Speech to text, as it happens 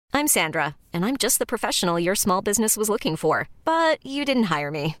I'm Sandra, and I'm just the professional your small business was looking for. But you didn't hire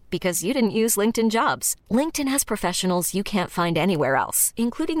me because you didn't use LinkedIn Jobs. LinkedIn has professionals you can't find anywhere else,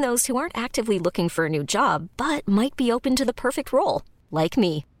 including those who aren't actively looking for a new job, but might be open to the perfect role, like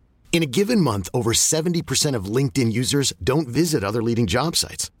me. In a given month, over 70% of LinkedIn users don't visit other leading job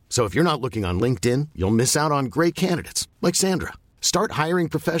sites. So if you're not looking on LinkedIn, you'll miss out on great candidates like Sandra. Start hiring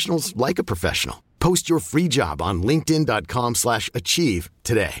professionals like a professional. Post your free job on linkedin.com/achieve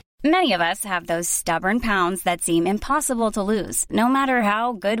today. Many of us have those stubborn pounds that seem impossible to lose, no matter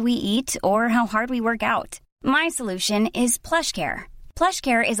how good we eat or how hard we work out. My solution is PlushCare.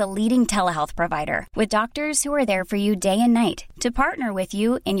 PlushCare is a leading telehealth provider with doctors who are there for you day and night to partner with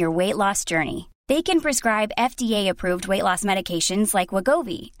you in your weight loss journey. They can prescribe FDA-approved weight loss medications like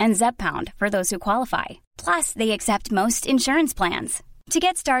Wegovy and Zepbound for those who qualify. Plus, they accept most insurance plans. To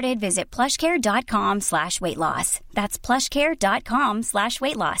get started, visit plushcare.com/weightloss. That's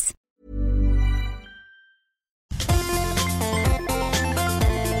plushcare.com/weightloss.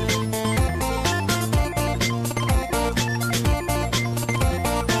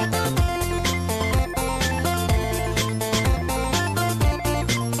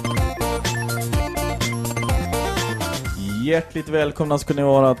 Hjärtligt välkomna ska ni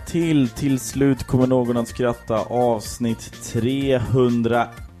vara till slut kommer någon att skratta avsnitt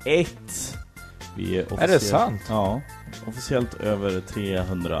 301. Vi är det sant? Ja, officiellt över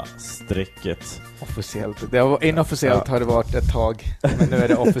 300-strecket. Officiellt. Det var inofficiellt har det varit ett tag, men nu är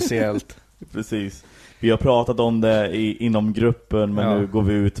det officiellt. Precis. Vi har pratat om det inom gruppen, men nu går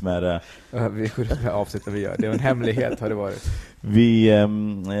vi ut med det. Vi går ut med avsnittet vi gör. Det är en hemlighet har det varit.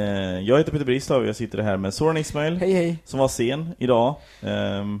 Jag heter Peter Bristav och jag sitter här med Soran Ismail. Hej. Som var sen idag.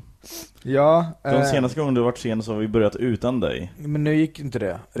 De senaste gången du har varit sen så har vi börjat utan dig. Men nu gick inte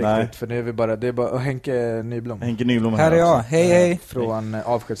det riktigt. Nej. För nu är vi bara, det är bara Henke Nyblom. Henke Nyblom här är jag, hej. Från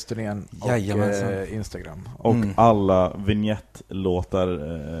avskedsturnén och Instagram. Och alla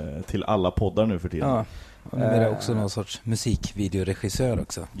vignettlåtar till alla poddar nu för tiden. Ja. Och nu är det också någon sorts musikvideoregissör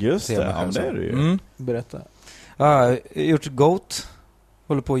också. Just det, ja, det är det ju. Berätta. Ja, jag har gjort Goat.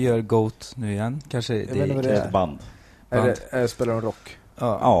 Håller på att göra Goat nu igen. Kanske det är ett band. Spelar de rock?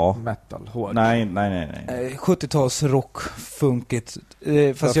 Ja. Metal, hård. Nej. 70-tals rock, funkigt.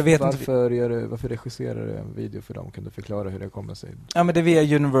 Fast jag vet inte. Varför regisserar du en video för dem? Kan du förklara hur det kommer sig? Ja, men det är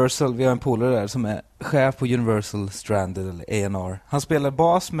via Universal. Vi har en polare där som är chef på Universal Stranded eller A&R. Han spelar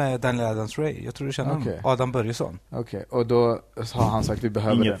bas med Daniel Adams-Ray. Jag tror du känner honom. Adam Börjesson. Okej. Och då har han sagt vi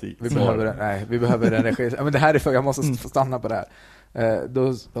behöver vi behöver en regissör. Men det här är för jag måste få stanna på det här. Då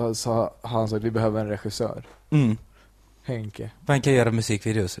har han sagt vi behöver en regissör. Henke. Man kan göra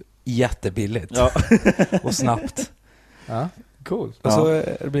musikvideos jättebilligt. Ja. Och snabbt. Ja, cool. Och så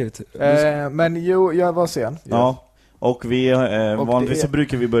är det blivit. Men jag var sen. Ja. Och vanligtvis så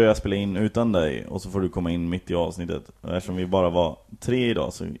brukar vi börja spela in utan dig. Och så får du komma in mitt i avsnittet. Och eftersom vi bara var 3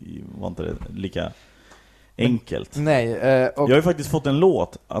 idag så var inte det lika enkelt. Nej. Jag har ju faktiskt fått en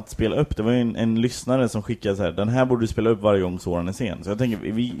låt att spela upp. Det var ju en lyssnare som skickade så här: den här borde du spela upp varje gång Soran är sen. Så jag tänker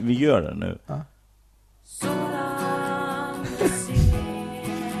vi gör det nu. Ja.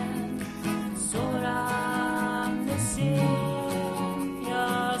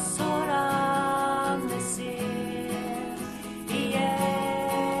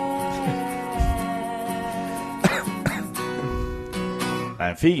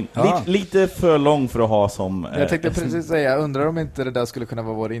 Fin. Ja. Lite för lång för att ha som... Jag tänkte precis säga, jag undrar om inte det där skulle kunna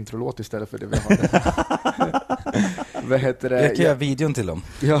vara vår introlåt istället för det vi har. Vad heter det? Jag kan göra videon till dem.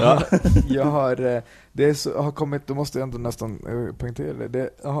 Jag har... har kommit, då måste jag ändå nästan poängtera det. Det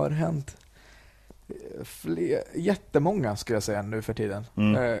har hänt jättemånga, ska jag säga, nu för tiden.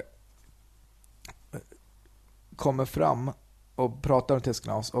 Kommer fram och pratar med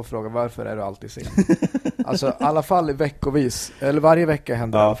Tisknas och frågar varför är du alltid sen? Alltså i alla fall veckovis, eller varje vecka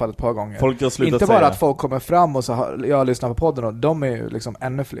händer i alla fall ett par gånger. Folk har slutat inte säga. Bara att folk kommer fram och så har jag lyssnar på podden och de är ju liksom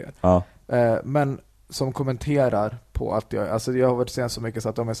ännu fler. Ja. Men som kommenterar på att jag har varit sen så mycket så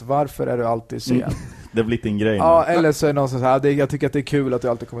att de är så, varför är du alltid sen? Det har blivit en grej. Ja, eller så är någon som säger, jag tycker att det är kul att du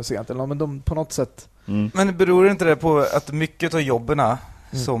alltid kommer sent. Eller, men de på något sätt. Men beror inte det på att mycket av jobberna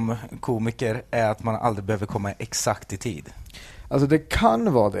som komiker är att man aldrig behöver komma exakt i tid? Alltså det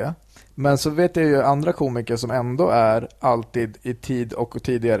kan vara det. Men så vet jag ju andra komiker som ändå är alltid i tid och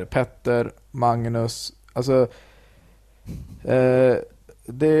tidigare. Petter, Magnus. Alltså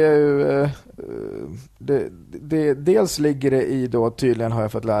det är ju dels ligger det i då, tydligen har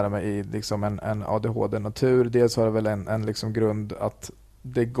jag fått lära mig i liksom en ADHD-natur. Dels har det väl en liksom grund att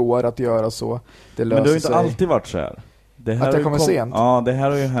det går att göra så. Det löser. Men det har ju inte sig. alltid varit så här. Det här att det kommer sent? Ja, det här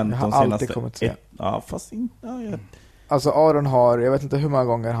har ju hänt jag har de senaste... alltid kommit sent. Ja, fast inte... Alltså Aron har, jag vet inte hur många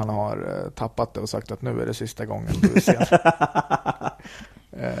gånger han har tappat det och sagt att nu är det sista gången du ser.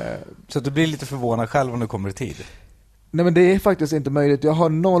 Så du blir lite förvånad själv om du kommer i tid? Nej, men det är faktiskt inte möjligt. Jag har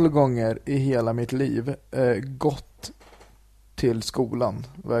 0 gånger i hela mitt liv gått till skolan,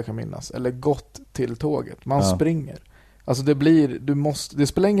 vad jag kan minnas, eller gått till tåget. Man springer. Alltså det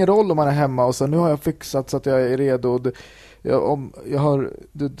spelar ingen roll om man är hemma och så nu har jag fixat så att jag är redo. Om jag har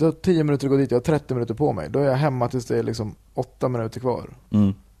 10 minuter att gå dit, jag har 30 minuter på mig. Då är jag hemma tills det är liksom 8 minuter kvar.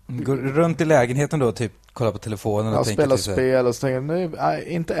 Går runt i lägenheten då, typ kolla på telefonen och spela spel och så tänker nej,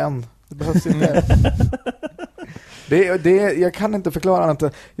 inte än. Det behövs inte. Jag kan inte förklara annat.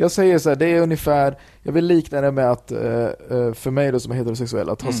 Jag säger så här, det är ungefär, jag vill likna det med att för mig då som är heterosexuell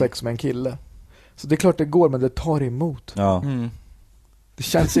att ha sex med en kille. Så det är klart det går, men det tar emot. Ja. Det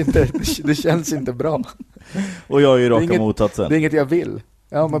känns inte bra. Och jag är ju raka motsatsen. Det är inget jag vill.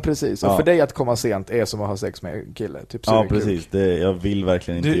 Ja, men precis. Och för dig att komma sent är som att ha sex med en kille. Typ ja, precis. Jag vill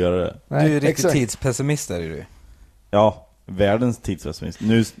verkligen inte göra det. Nej, du är riktigt tidspessimist där, är du. Ja, världens tidspessimist.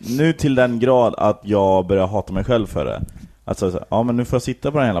 Nu till den grad att jag börjar hata mig själv för det. Alltså, ja, men nu får jag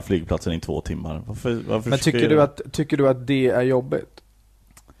sitta på den hela flygplatsen i 2 timmar. Varför men tycker du att det är jobbigt?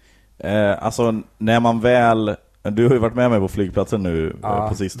 Alltså, när man väl... Du har ju varit med mig på flygplatsen nu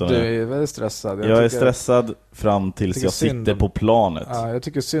på sistone. Du är väldigt stressad. Jag är stressad fram tills jag sitter på planet. Ja, jag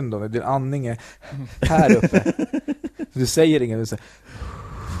tycker synd om det. Din andning är här uppe. Du säger inget, du säger...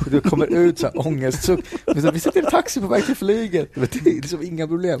 Du kommer ut så här ångestsuck. Vi sitter i taxi på väg till flyget. Det är liksom inga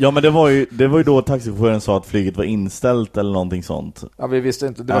problem. Ja, men det var ju då taxichauffören sa att flyget var inställt eller någonting sånt. Ja, vi visste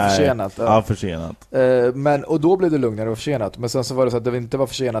inte. Det var försenat. Ja, försenat. Och då blev det lugnt när det var försenat. Men sen så var det så att det inte var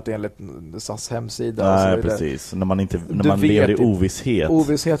försenat enligt SAS hemsida. Nej, och så precis. När man lever i ovisshet.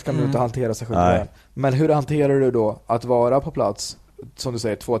 Ovisshet kan du inte hantera sig själv. Men hur hanterar du då att vara på plats, som du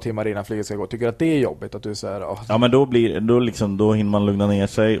säger, 2 timmar innan flyget ska gå? Tycker du att det är jobbigt att du säger Ja, men då hinner man lugna ner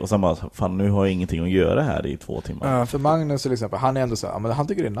sig och sen bara, fan, nu har jag ingenting att göra här i 2 timmar. För Magnus till exempel, han är ändå så här, men han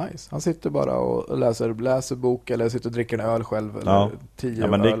tycker det är nice. Han sitter bara och läser bok eller sitter och dricker en öl själv eller 10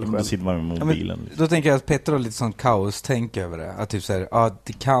 men öl då sitter man med mobilen. Ja, då tänker jag att Petter har lite sån kaos-tänk över det. Att typ såhär,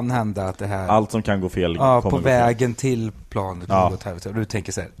 det kan hända att det här... Allt som kan gå fel på vägen till planet och du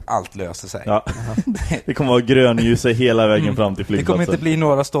tänker såhär, allt löser sig. Ja. Det kommer vara grönljus hela vägen fram till flygplatsen. Det kommer inte bli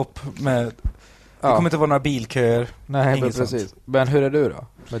några stopp med... Det kommer inte vara några bilköer. Nej, men precis. Men hur är du då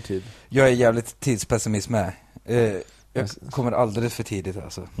med tid? Jag är jävligt tidspessimist med. Jag kommer alldeles för tidigt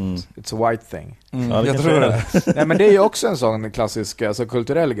alltså. It's a white thing. Ja, jag tror det. Nej, men det är ju också en sån klassisk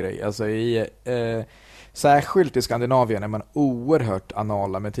kulturell grej. Alltså särskilt i Skandinavien är man oerhört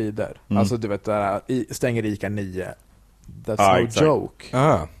anala med tider. Alltså du vet, stänger ICA 9. That's no joke.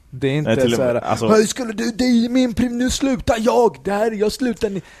 Det är inte så här, alltså, skulle du, det är min prim, nu slutar jag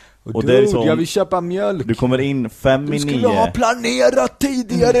slutar. Och det är så, jag vill köpa mjölk. Du kommer in 5 i 9. Du skulle ha planerat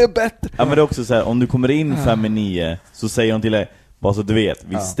tidigare bättre. Ja, men det är också så här, om du kommer in 5 i 9 så säger de till dig, bara så du vet,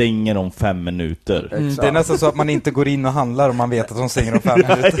 vi stänger om 5 minuter. Det är nästan så att man inte går in och handlar om man vet att de stänger om 5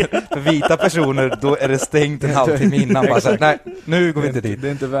 minuter. För vita personer, då är det stängt en halvtimme innan. Bara så här, nej, nu går vi inte dit. Det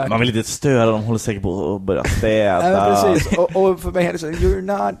är inte värt. Man vill inte störa, de håller säkert på att börja städa. Ja, precis. Och för mig är det så,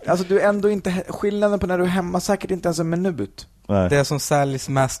 alltså du är ändå inte, skillnaden på när du är hemma säkert inte ens en minut. Nej. Det som säljs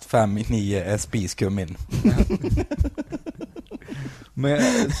mest 5 i 9 är spiskummin. Men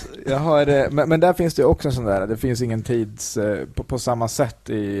där finns det också en sån där, det finns ingen tids på samma sätt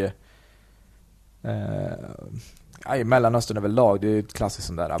i Mellanöstern överlag. Det är ju ett klassiskt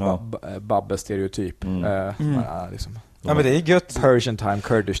sån där Babbe-stereotyp. Liksom. Ja, men det är gött. Persian time,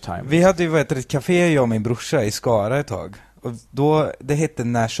 Kurdish time. Vi hade ju ett café, jag och min brorsa, i Skara ett tag. Och då, det hette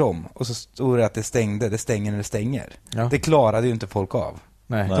Närsom. Och så stod det att det stängde. Det stänger när det stänger. Ja. Det klarade ju inte folk av.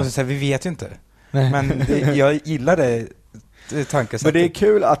 Nej. De säger, vi vet ju inte. Nej. Men jag gillar det tankesättet. Men det är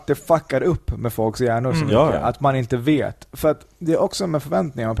kul att det fuckar upp med folks hjärnor så mycket. Ja. Att man inte vet. För att det är också med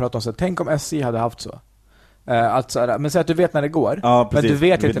förväntningar. Man pratar om så. Tänk om SJ hade haft så. Men säg att du vet när det går. Ja, men du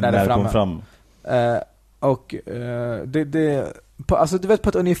vet inte när det är framme. Fram. Alltså du vet på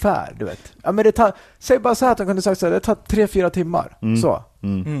ett ungefär, du vet. Ja, men det tar, säg bara så här att de kunde sagt så här, det tar 3-4 timmar.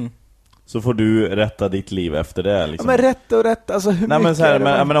 Så får du rätta ditt liv efter det liksom. Ja, men rätt, alltså hur mycket men så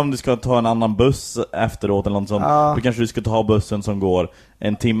här, men om du ska ta en annan buss efteråt eller något sånt, då kanske du ska ta bussen som går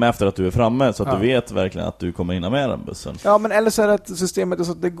en timme efter att du är framme, så att du vet verkligen att du kommer hinna med den bussen. Ja, men eller så är det att systemet är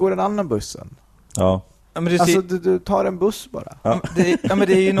så att det går en annan bussen. Ja. Ja, men alltså du tar en buss bara. Ja. Men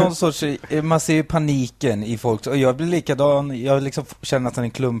det är ju någon sorts, man ser ju paniken i folk. Och jag blir likadan, jag liksom känner att det är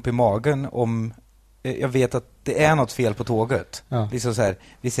en klump i magen om jag vet att det är något fel på tåget. Ja. Liksom så här,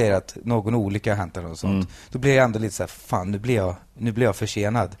 vi säger att någon olycka har hänt eller något sånt. Då blir jag ändå lite så här, fan, nu blir jag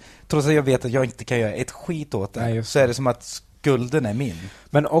försenad. Trots att jag vet att jag inte kan göra ett skit åt det. Nej, så är det som att skulden är min.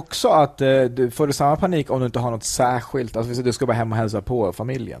 Men också att du får samma panik om du inte har något särskilt. Alltså du ska bara hem och hälsa på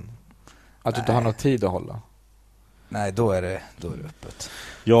familjen. Att du inte har någon tid att hålla. Nej, då är det öppet.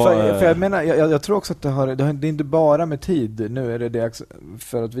 Ja, för jag menar, jag tror också att det är inte bara med tid. Nu är det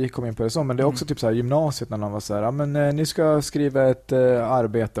för att vi kom in på det så, men det är också typ så här gymnasiet när någon var så här, men ni ska skriva ett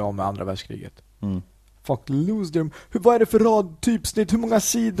arbete om andra världskriget. Fuck, lose them. Vad är det för radtypsnitt? Hur många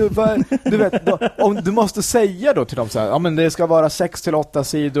sidor? Du vet, om du måste säga då till dem så här, men det ska vara 6-8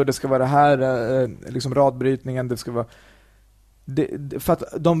 sidor, det ska vara det här liksom radbrytningen, det ska vara för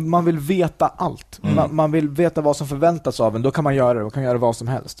att man vill veta allt. Man vill veta vad som förväntas av en. Då kan man göra det. Man kan göra vad som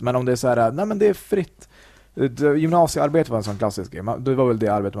helst. Men om det är så här, nej men det är fritt. Gymnasiearbete var en sån klassisk grej. Det var väl det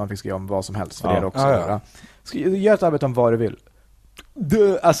arbete man fick skriva om vad som helst. För det också. Gör ett arbete om vad du vill.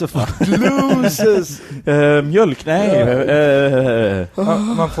 Alltså loses. Mjölk, nej.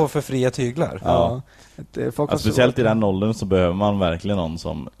 Man får för fria tyglar. Ja. Speciellt i den åldern så behöver man verkligen någon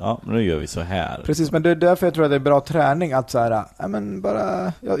som, nu gör vi så här. Precis, men det är därför jag tror att det är bra träning att så här, men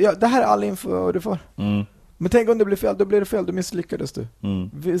bara, det här är all info du får. Men tänk om det blir fel, då blir det fel, då misslyckades du.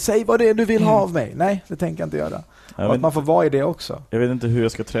 Säg vad det är du vill ha av mig. Nej, det tänker jag inte göra. Och att man får vara i det också. Jag vet inte hur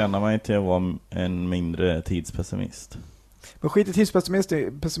jag ska träna mig till att vara en mindre tidspessimist. Men skit i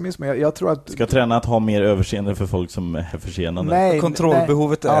tidspessimism, jag tror att... Ska träna att ha mer överseende för folk som är försenade. Nej,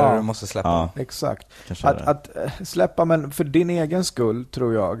 kontrollbehovet är det du måste släppa. Ja, exakt. Att släppa, men för din egen skull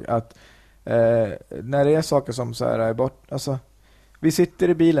tror jag att när det är saker som så här är bort... Alltså, vi sitter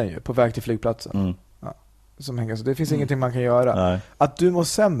i bilen ju på väg till flygplatsen. Som hänger, så det finns ingenting man kan göra. Nej. Att du mår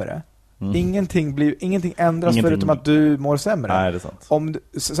sämre. Ingenting ändras förutom att du mår sämre. Nej, det är sant.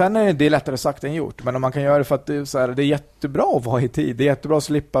 Sen är det lättare sagt än gjort. Men om man kan göra det för att det är jättebra att vara i tid. Det är jättebra att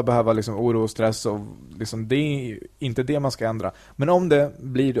slippa behöva liksom oro och stress. Och liksom, det är inte det man ska ändra. Men om det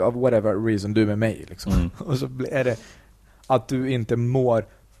blir av whatever reason du är med mig. Liksom, och så är det att du inte mår...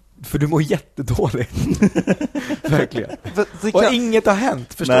 För du mår jättedåligt. Verkligen. Och inget har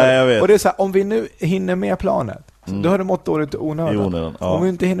hänt, förstår du? Och det är så här, om vi nu hinner med planet, då har du mått dåligt onödigt. Om vi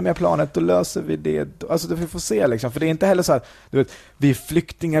inte hinner med planet, då löser vi det. Alltså vi får se liksom. För det är inte heller så här, du vet, vi är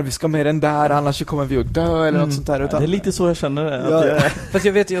flyktingar, vi ska med den där, annars kommer vi att dö eller något sånt där. Utan, det är lite så jag känner det. Fast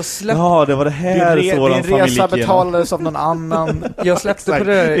jag vet, jag släppte... Ja, det var det här din resa betalades av någon annan. Jag släppte på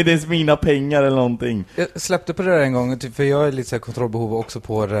det. Är det mina pengar eller någonting? Jag släppte på det där en gång, typ, för jag är lite så här kontrollbehov också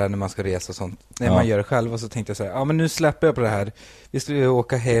på det när man ska resa och sånt. När man gör det själv, och så tänkte jag så här, men nu släpper jag på det här. Vi skulle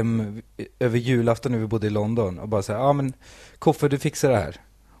åka hem över julafton när vi bodde i London och bara säga, men Koffe, du fixar det här.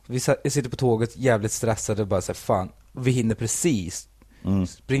 Vi sitter på tåget jävligt stressade och bara säga, fan, vi hinner precis.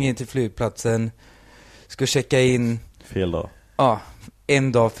 Springer in till flygplatsen, ska checka in. Fel dag. Ja,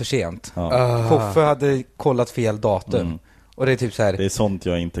 en dag för sent. Koffe hade kollat fel datum. Och det är typ så här. Det är sånt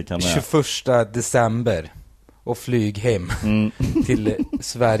jag inte kan med. 21 december och flyg hem till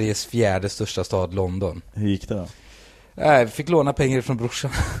Sveriges 4:e största stad, London. Hur gick det då? Nej, vi fick låna pengar från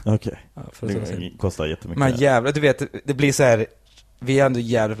brorsan. Okej. Det kostar jättemycket. Men jävlar, du vet, det blir så här. Vi är ändå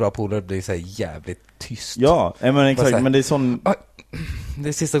jävligt bra polare, det blir så här jävligt tyst. Ja, men exakt, här, men det är sån... Det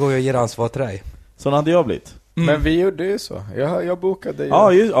är sista gången jag ger ansvar till dig. Sån hade jag blivit. Men vi gjorde ju så. Jag bokade ju.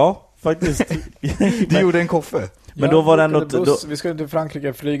 Ja, faktiskt. Du gjorde en Koffe. Men då var det något... Vi skulle till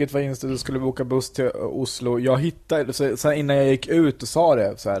Frankrike, flyget var inställt, du skulle boka buss till Oslo. Jag hittade, så innan jag gick ut och sa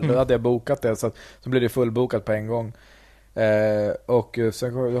det, så här, då hade jag bokat det, så blev det fullbokat på en gång. Och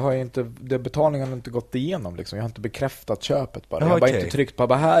sen har jag inte, betalningen har inte gått igenom liksom. Jag har inte bekräftat köpet bara. Jag har bara inte tryckt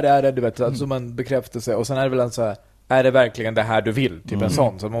på, här är det, du vet, alltså man bekräftar sig. Och sen är det väl en så här, är det verkligen det här du vill? Typ en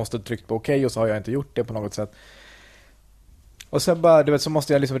sån, så man måste tryckt på okej, och så har jag inte gjort det på något sätt. Och sen bara, du vet, så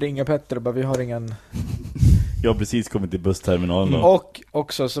måste jag liksom ringa Petter och bara, vi har ingen... Jag har precis kommit till bussterminalen. Och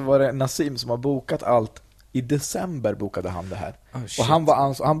också så var det Nassim som har bokat allt. I december bokade han det här.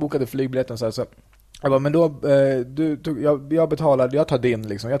 Och han bokade flygbiljetten så här, så jag bara, men då jag betalade, jag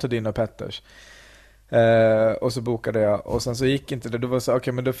tar din och Petters. Och så bokade jag, och sen så gick inte det. Då var så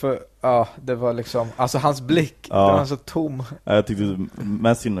okej, men det var liksom, alltså hans blick, den var så tom. Jag tyckte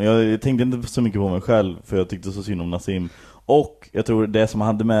mest synd, jag tänkte inte så mycket på mig själv, för jag tyckte så synd om Nassim. Och jag tror det som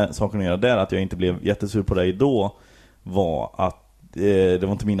hade med saken att göra där, att jag inte blev jättesur på dig då, var att det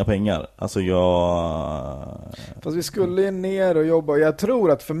var inte mina pengar. Alltså Fast vi skulle ner och jobba. Jag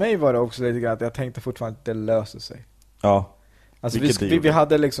tror att för mig var det också lite grann att jag tänkte fortfarande att det löser sig. Ja. Alltså vi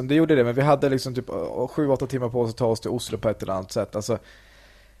hade liksom, det gjorde det, men vi hade liksom typ 7-8 timmar på oss att ta oss till Oslo på ett eller annat sätt. Alltså,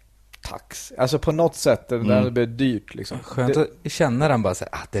 tax. Alltså på något sätt det blir dyrt liksom. Skönt att känna den bara så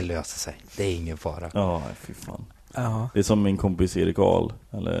här, det löser sig. Det är ingen fara. Ja, fy fan. Det är som min kompis Erik Ahl,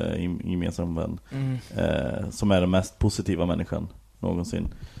 eller gemensam vän, som är den mest positiva människan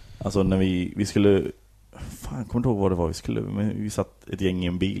någonsin. Alltså när vi skulle, fan, kommer inte ihåg vad det var vi skulle, men vi satt ett gäng i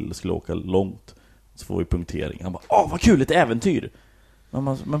en bil och skulle åka långt, så får vi punktering. Han bara, vad kul, ett äventyr.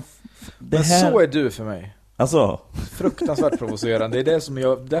 Men så är du för mig. Alltså fruktansvärt provocerande. Det är det som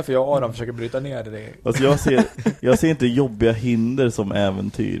därför jag och Aron försöker bryta ner det. Alltså jag ser inte jobbiga hinder som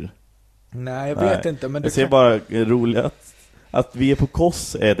äventyr. Nej, jag vet inte, men jag ser bara roligt att vi är på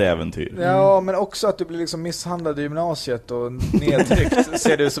Koss är ett äventyr. Ja, men också att du blir liksom misshandlad i gymnasiet och nedtryckt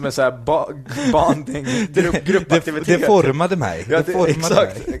ser du som en så här bonding gruppaktivitet. Det formade mig.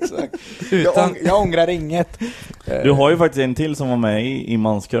 Exakt. Jag ångrar inget. Du har ju faktiskt en till som var med i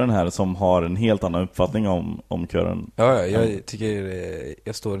manskören här som har en helt annan uppfattning om kören. Ja, jag tycker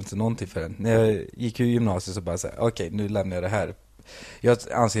jag står inte någonting för den. När jag gick i gymnasiet så bara så här, okej, nu lämnar jag det här. Jag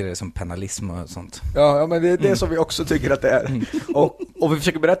anser det som penalism och sånt. Ja, men det är det som vi också tycker att det är. Och vi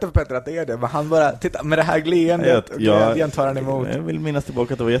försöker berätta för Petter att det är det. Men han bara, titta, med det här gleendet och glädjen tar han emot. Jag vill minnas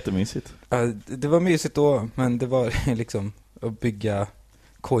tillbaka att det var jättemysigt. Det var mysigt då, men det var liksom att bygga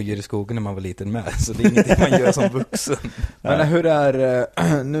kojor i skogen när man var liten med. Så det är ingenting man gör som vuxen. Men hur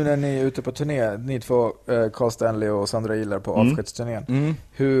är, nu när ni är ute på turné, ni två, Carl Stanley och Sandra Gillar på avskedsturnén.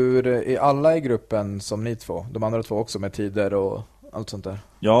 Hur är alla i gruppen som ni två? De andra två också med tider och allt sånt där?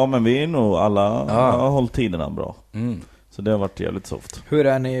 Ja, men vi är nog alla har hållit tiderna bra. Så det har varit jävligt soft. Hur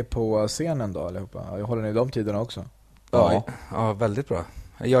är ni på scenen då allihopa? Håller ni de tiderna också? Ja, väldigt bra.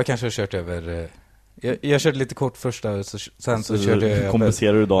 Jag kanske har kört över... Jag körde lite kort första, sen så körde jag...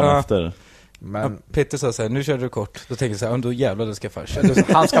 Kompenserar du dagen efter? Men Peter sa så här, nu kör du kort. Då tänkte jag så här, då jävlar det ska först.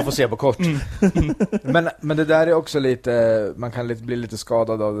 Han ska få se på kort. Men det där är också lite, man kan bli lite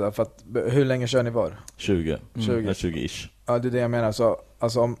skadad av det där. För att, hur länge kör ni var? 20 20-ish. Ja, det är det jag menar. Så,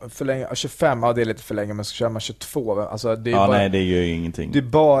 alltså om förlänge, 25, ja det är lite för länge. Men så kör man 22, alltså det är bara, nej, det gör ju ingenting.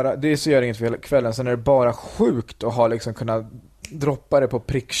 Det så gör inget för hela kvällen. Sen är det bara sjukt att ha liksom kunnat droppa det på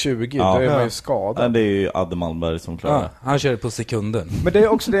prick 20, då är man ju skadad. Ja, det är ju Adde Malmberg som klarar. Han kör på sekunden. Men det är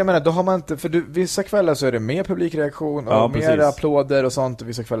också det jag menar, då har man inte, för vissa kvällar så är det mer publikreaktion och mer applåder och sånt, och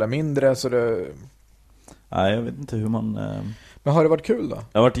vissa kvällar mindre, så det... Nej, jag vet inte hur man... Men har det varit kul då?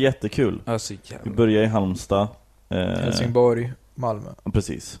 Det har varit jättekul. Alltså, vi började i Halmstad. Helsingborg, Malmö.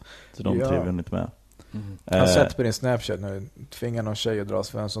 Precis, så de tre har hunnit med. Jag har sett på din Snapchat när du tvingar någon tjej att dra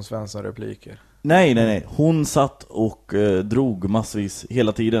Svensson repliker. Nej. Hon satt och drog massvis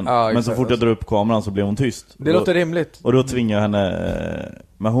hela tiden. Men så fort jag drog upp kameran så blev hon tyst. Det låter rimligt. Och då tvingade henne...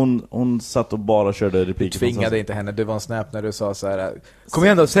 Men hon satt och bara körde repliker. Du tvingade inte henne, det var en snap när du sa så här: kom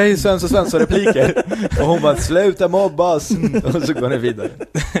igen då, säg Svensson repliker. Och hon bara, sluta mobbas. Och så går det vidare.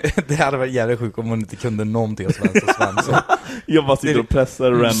 Det hade varit jävligt sjukt om hon inte kunde någonting av Svensson. Jag bara sitter och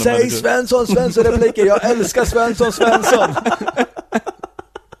pressar random. Säg Svensson repliker, jag älskar Svensson.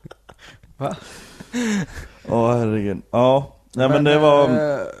 Va? Herregud. Ja, nej, men det var...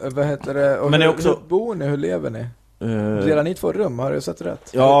 vad heter det? Och men hur bor ni? Hur lever ni? Delar ni 2 rum? Har jag sett rätt?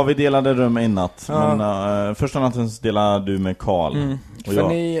 Ja, vi delade rum en natt. Men första natten delade du med Carl. För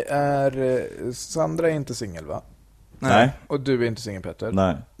ni är... Sandra är inte singel, va? Nej. Och du är inte singel, Petter?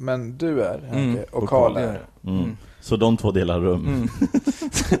 Nej. Men du är, och Carl är. Så de 2 delar rum.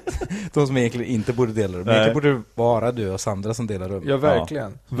 De som egentligen inte borde dela rum. Egentligen borde det vara du och Sandra som delar rum. Ja,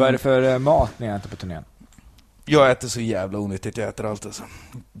 verkligen. Vad är det för mat ni äter på turnén? Jag äter så jävla onyttigt, jag äter allt alltså.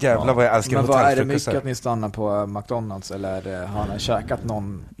 Jävlar vad jag älskar hotellfrukost. Men vad är det mycket att ni stannar på McDonalds, eller har ni käkat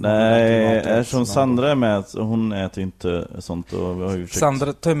någon? Nej, eftersom Sandra är med, hon äter inte sånt. Och vi har ju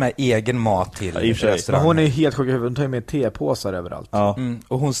Sandra tar med egen mat till restaurangen. Men hon är helt sjuk i huvudet, hon tar med tepåsar överallt. Ja.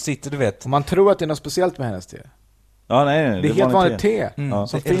 Och hon sitter, du vet. Och man tror att det är något speciellt med hennes te. Ja, nej. Det är helt vanligt te.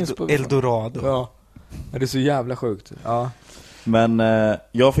 Som finns på Eldorado. Ja, det är så jävla sjukt. Ja. Men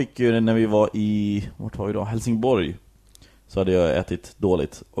jag fick ju när vi var i, vart var vi då? Helsingborg. Så hade jag ätit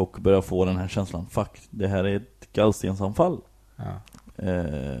dåligt och började få den här känslan, fuck, det här är ett gallstensanfall.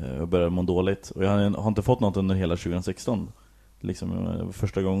 Jag började må dåligt. Och jag har inte fått något under hela 2016. Liksom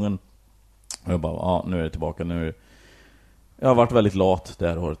första gången. Och jag bara, nu är det tillbaka. Jag har varit väldigt lat det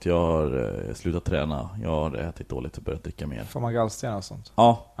här året. Jag har slutat träna. Jag har ätit dåligt och börjat dricka mer. Får man gallsten och sånt?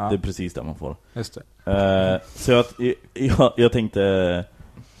 Ja, det är precis det man får. Just det. Så jag tänkte...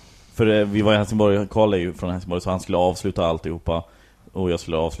 För vi var i Helsingborg, Carl är ju från Helsingborg, så han skulle avsluta alltihopa. Och jag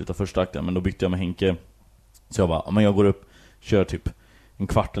skulle avsluta första akten. Men då bytte jag med Henke. Så jag bara, men jag går upp, kör typ en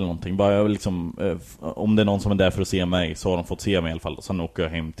kvart eller någonting. Bara jag liksom, om det är någon som är där för att se mig, så har de fått se mig i alla fall. Och sen åker jag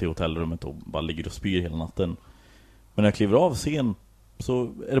hem till hotellrummet och bara ligger och spyr hela natten. Men när jag kliver av scen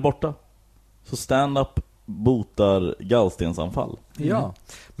så är det borta. Så stand-up botar gallstensanfall. Ja,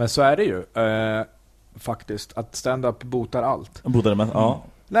 men så är det ju faktiskt, att stand-up botar allt. Botar det mest, ja.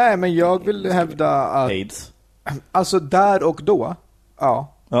 Nej, men jag vill hävda att AIDS. Alltså där och då,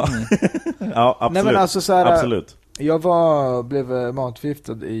 ja. Ja, ja absolut. Nej, men alltså så här, absolut. Jag blev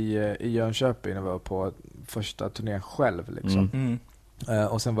matförgiftad i Jönköping när jag var på första turnén själv liksom.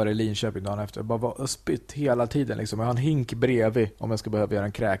 Och sen var det Linköping dagen efter. Jag bara var spytt hela tiden liksom. Jag har en hink bredvid om jag ska behöva göra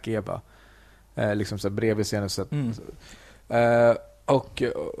en kräkeba. Liksom så bredvid scenen. Och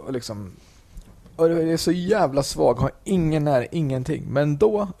liksom, och det är så jävla svag, har ingenting. Men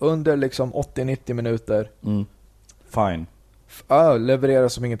då under liksom 80-90 minuter fine. Levererar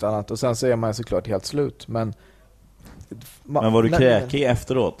som inget annat. Och sen så är man såklart helt slut. Men var du kräkig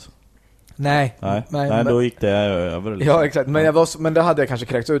efteråt? Nej, då gick det över liksom. Ja, exakt. Men det hade jag kanske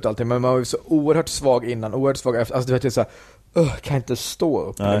kräkt ut allting. Men man var ju så oerhört svag innan, oerhört svag efter. Alltså du vet, så här, kan inte stå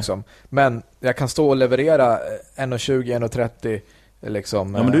upp liksom. Men jag kan stå och leverera 1,20, 1,30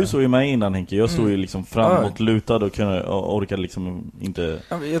 liksom. Ja, men du såg ju mig innan, Henke. Jag stod ju liksom framåtlutad och orkade liksom inte.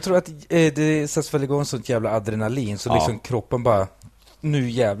 Jag tror att det sätts väl igång sånt jävla adrenalin. Så liksom kroppen bara, nu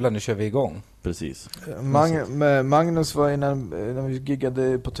jävlar, nu kör vi igång. Precis. Magnus var när vi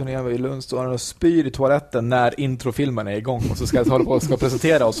giggade på turnén i Lund, står han och spyr i toaletten när introfilmen är igång och så ska jag hålla på och ska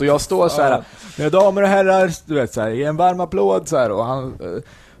presentera oss. Och jag står så här, mina damer och herrar, du vet så här, ge en varm applåd så här, och han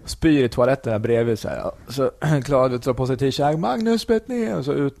spyr i toaletten där bredvid så här. Så Claudio drar på sig t-shirt, Magnus spett ner och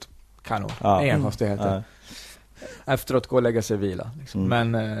så ut kanon. Ingen konstigheter. Efteråt gå och lägga sig och vila liksom.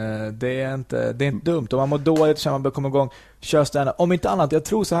 Men det är inte dumt. Om man mår dåligt så man bör komma igång, kör stand-up. Om inte annat, jag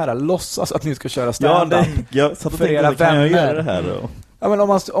tror så här, låtsas att ni ska köra stand-up. Jag satt och tänkte, kan jag göra det här då? Ja, men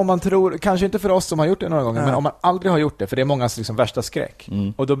om man tror, kanske inte för oss som har gjort det några gånger, men om man aldrig har gjort det, för det är mångas liksom värsta skräck.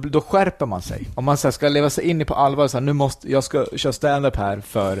 Och då skärper man sig. Om man så här, ska leva sig in i på allvar, så här, jag ska köra stand-up här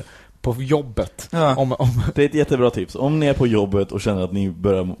på jobbet. Ja. Det är ett jättebra tips. Om ni är på jobbet och känner att ni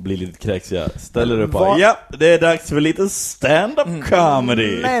börjar bli lite kräksiga, ställer du på ja, det är dags för lite stand-up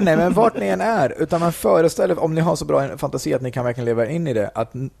comedy. Nej, men vart ni än är, utan man föreställer, om ni har så bra fantasi att ni kan verkligen leva in i det,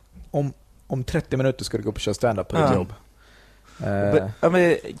 att om 30 minuter ska du gå upp och köra stand-up på ditt jobb.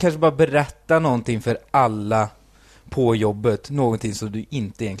 Men kanske bara berätta någonting för alla på jobbet, någonting som du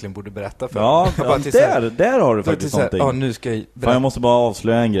inte egentligen borde berätta för. Ja, där har du faktiskt någonting. Ja, nu ska jag måste bara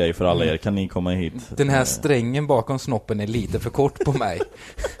avslöja en grej för alla er. Kan ni komma hit? Den här strängen bakom snoppen är lite för kort på mig.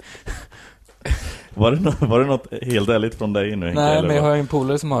 Var det något helt ärligt från dig nu? Nej, eller men jag har en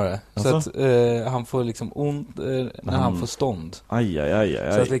polare som har det. Alltså? Så att han får liksom ont när han får stånd. Aj.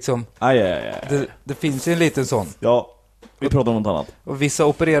 Så att liksom det finns en liten sån. Ja. Vi pratar om något annat. Och vissa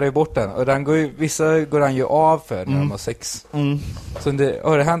opererar ju bort den. Och vissa går han ju av för när de har sex. Så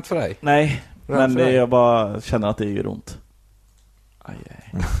har det hänt för dig? Nej, men jag bara känner att det gör ont. Aj.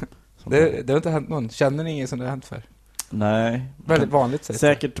 Det har inte hänt någon. Känner ni ingen som det har hänt för? Nej. Väldigt vanligt sätt.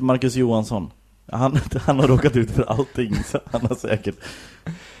 Säkert Marcus Johansson. Han har råkat ut för allting. Så han har säkert...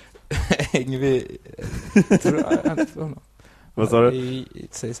 Yngve... Vad sa du?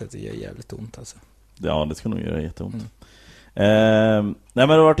 Det sägs att det gör jävligt ont alltså. Ja, det ska nog göra jätteont. Nej, men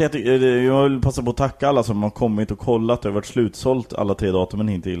det har varit jag vill passa på att tacka alla som har kommit och kollat. Det har varit slutsålt alla 3 datumen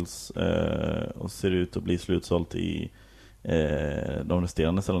hittills och ser ut att bli slutsålt i de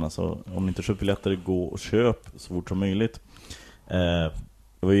resterande ställena. Så om ni inte köpt biljetter, gå och köp så fort som möjligt. Det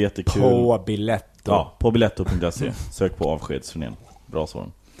var ju jättekul. På Biletto. Ja, på biletto.se. Sök på avskedsturnén. Bra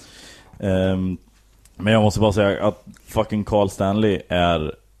svar. Men jag måste bara säga att fucking Carl Stanley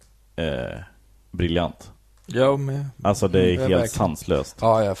är briljant. Ja, men alltså det är helt sanslöst.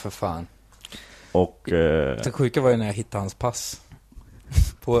 Ja, för fan. Och det sjuka var ju när jag hittade hans pass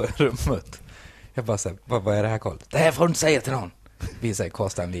på rummet. Jag bara såhär, vad är det här, Carl? Det här får du inte säga till någon. Vi säger Carl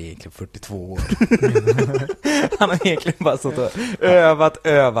Stanley är egentligen 42 år. Han har egentligen bara stått och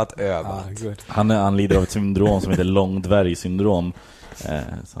övat. Han lider av ett syndrom som heter långdvärgsyndrom.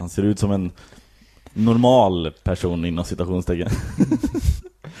 Så han ser ut som en normal person inom citationstecken.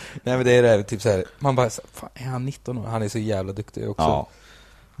 Nej, men det är det typ så här, man bara fan, är han 19 år? Han är så jävla duktig också. Ja.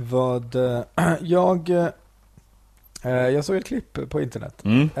 Jag såg ett klipp på internet.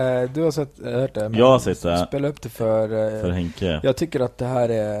 Du har hört det. Jag har sett det. Spela upp det för Henke. Jag tycker att det här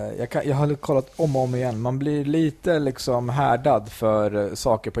är jag har kollat om och om igen. Man blir lite liksom härdad för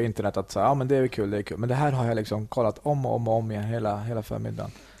saker på internet att säga, ja men det är kul. Men det här har jag liksom kollat om och om igen hela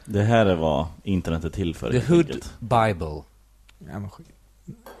förmiddagen. Det här är vad internet är till för. The Hood Bible. Ja, men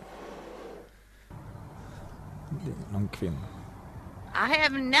någon kvinna. I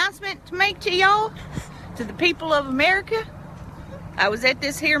have an announcement to make to y'all, to the people of America. I was at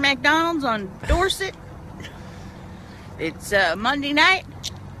this here McDonald's on Dorset. It's Monday night.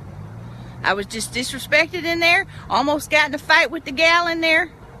 I was just disrespected in there. Almost got in a fight with the gal in there.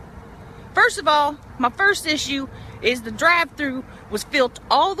 First of all, my first issue is the drive-thru was filled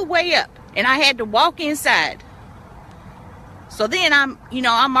all the way up, and I had to walk inside. So then I'm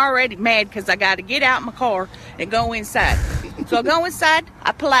already mad because I got to get out my car and go inside. So I go inside.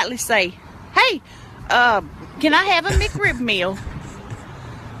 I politely say, "Hey, can I have a McRib meal?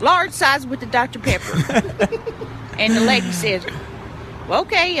 Large size with the Dr. Pepper." And the lady says, "Well,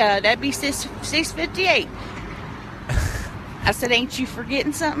 okay, that'd be $6.58. I said, "Ain't you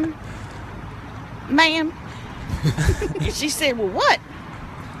forgetting something, ma'am?" And she said, "Well, what?"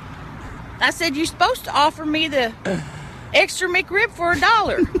 I said, "You're supposed to offer me the extra McRib for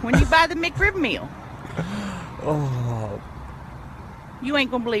 $1 when you buy the McRib meal." Oh. You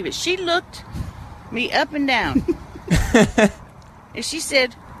ain't gonna believe it. She looked me up and down. And she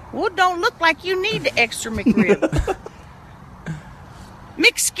said, "Well, it don't look like you need the extra McRib."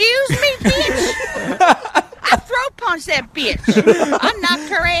 "Excuse me, bitch?" I throat punched that bitch. I knocked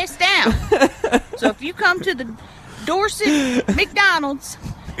her ass down. So if you come to the Dorset McDonald's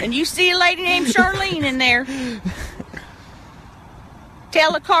and you see a lady named Charlene in there,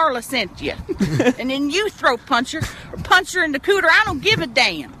 tell her Carla sent you. And then you throat punch her or punch her in the cooter. I don't give a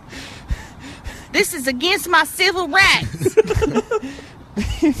damn. This is against my civil rights.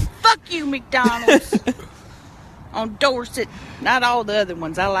 Fuck you, McDonald's. On Dorset. Not all the other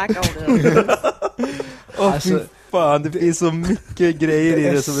ones. I like all the others. Alltså, fan, det finns så mycket grejer i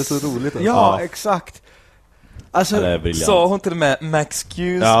det som är så roligt. Alltså. Ja, exakt. Alltså, sa hon till och med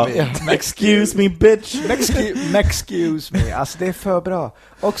 "Excuse me". Excuse me, bitch. Excuse me. Alltså, det är för bra.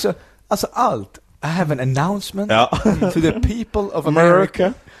 Också, alltså allt. I have an announcement to the people of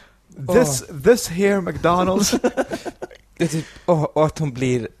America. This here McDonald's. Det är typ, och att hon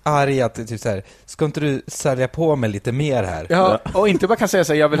blir arg att det är typ så här, ska inte du sälja på mig lite mer här? Ja, och inte bara kan säga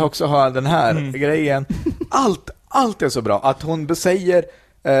så här, jag vill också ha den här grejen. Allt är så bra. Att hon säger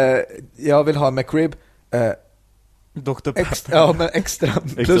jag vill ha McRib, Dr. Pepper. Ja, men extra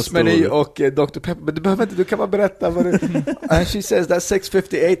plusmeny och Dr. Pepper. Men du behöver inte, du kan bara berätta vad det and she says that's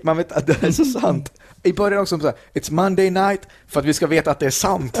 $6.58. Man vet att det är så sant. I början också så här, it's Monday night, för att vi ska veta att det är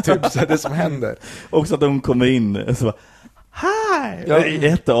sant, typ så det som händer. Också att de kommer in så bara, hi! Ja.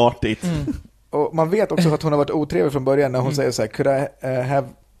 Jätteartigt. Och man vet också att hon har varit otrevlig från början när hon säger så här, could I have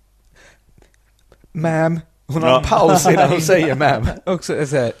ma'am? Hon har en paus innan hon säger ma'am. Också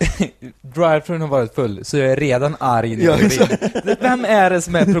så här, drive-thrun har varit full, så jag är redan arg. Vem är det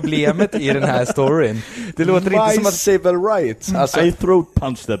som är problemet i den här storyn? Det låter inte som att civil rights. Alltså, I throat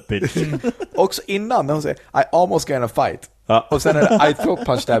punch that bitch. Också innan när hon säger I almost got in a fight. Och sen är det I throat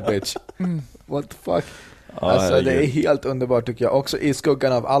punch that bitch. What the fuck? Alltså det är helt underbart tycker jag. Också i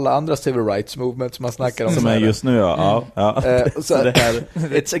skuggan av alla andra civil rights movements som man snackar om. Som är just nu, så det här,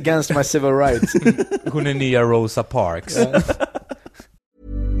 it's against my civil rights. Hon är nya Rosa Parks.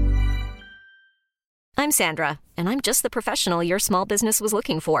 I'm Sandra, and I'm just the professional your small business was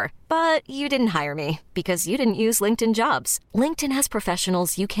looking for. But you didn't hire me, because you didn't use LinkedIn Jobs. LinkedIn has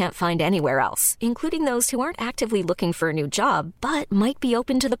professionals you can't find anywhere else, including those who aren't actively looking for a new job, but might be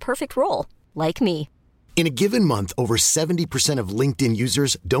open to the perfect role, like me. In a given month, over 70% of LinkedIn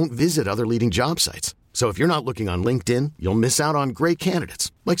users don't visit other leading job sites. So if you're not looking on LinkedIn, you'll miss out on great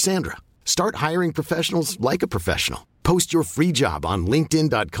candidates like Sandra. Start hiring professionals like a professional. Post your free job on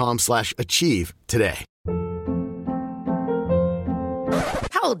linkedin.com/achieve today.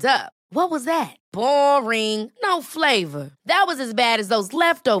 Hold up. What was that? Boring. No flavor. That was as bad as those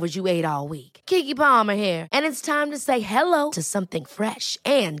leftovers you ate all week. Keke Palmer here, and it's time to say hello to something fresh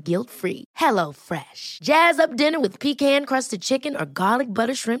and guilt-free. Hello Fresh. Jazz up dinner with pecan-crusted chicken or garlic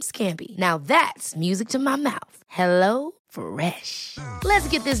butter shrimp scampi. Now that's music to my mouth. Hello Fresh. Let's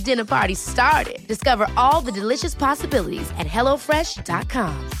get this dinner party started. Discover all the delicious possibilities at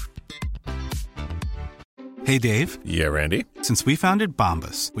hellofresh.com. Hey, Dave. Yeah, Randy. Since we founded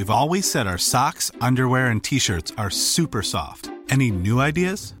Bombas, we've always said our socks, underwear, and T-shirts are super soft. Any new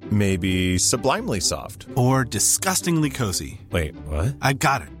ideas? Maybe sublimely soft. Or disgustingly cozy. Wait, what? I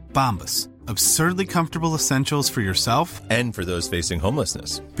got it. Bombas. Absurdly comfortable essentials for yourself and for those facing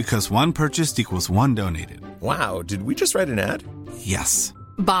homelessness. Because one purchased equals one donated. Wow, did we just write an ad? Yes.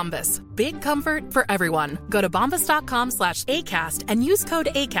 Bombas. Big comfort for everyone. Go to bombas.com/ACAST and use code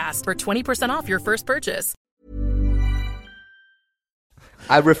ACAST for 20% off your first purchase.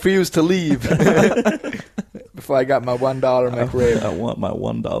 I refuse to leave before I got my $1 McRib. I want my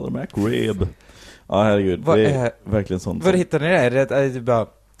 $1 McRib. Ja, herregud. Det är verkligen sånt. Var hittade ni det? Är det bara...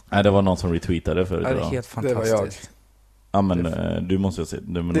 Nej, det var någon som retweetade förut. Det är helt fantastiskt. Det var jag. Ja, men du måste ju se.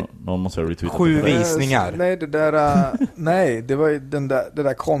 Någon måste ha retweetat. 7 visningar. Nej, det där... nej, det var ju det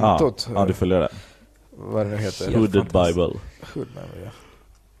där kontot. Ja, du följer det. Vad det heter. Hooded Bible.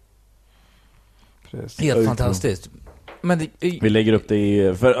 Precis. Helt fantastiskt. Men vi lägger upp det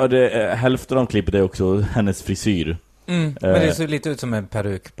i... För hälften av klippet är också hennes frisyr. Men det ser lite ut som en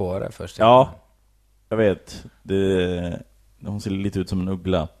peruk på det först. Ja, jag vet. Hon ser lite ut som en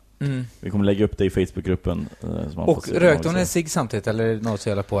uggla. Vi kommer lägga upp det i Facebookgruppen. Och rökte hon en cigg samtidigt eller är det något att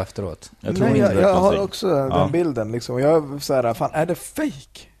göra på efteråt? Jag har också den bilden liksom. Jag är så här, fan, är det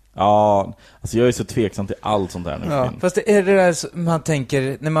fake? Ja, alltså jag är så tveksam till allt sånt där nu. Ja. Fast det är det där man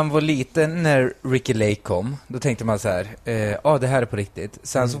tänker, när man var liten, när Ricky Lake kom, då tänkte man så här, det här är på riktigt.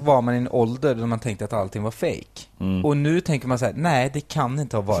 Sen så var man i en ålder då man tänkte att allting var fake. Och nu tänker man så här, nej, det kan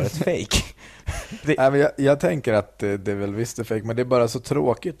inte ha varit fake. Nej, men jag tänker att det är väl visst är fake, men det är bara så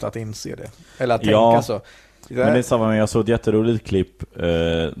tråkigt att inse det. Eller att tänka så. Men det är samma, jag såg ett jätteroligt klipp,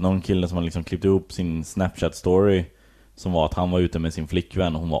 någon kille som har liksom klippt ihop sin Snapchat-story som var att han var ute med sin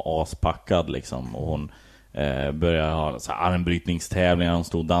flickvän och hon var aspackad liksom, och hon började ha så här armbrytningstävlingar, hon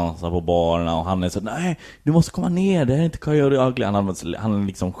stod och dansade på barerna och han är så, nej, du måste komma ner, det är inte kan jag göra. Han är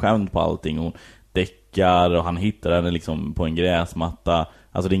liksom skämd på allting och hon däckar och han hittar henne liksom på en gräsmatta.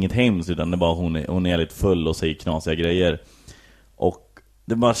 Alltså det är inget hemskt, utan det är bara hon är lite full och säger knasiga grejer. Och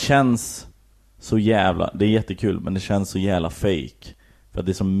det bara känns så jävla, det är jättekul, men det känns så jävla fake. För att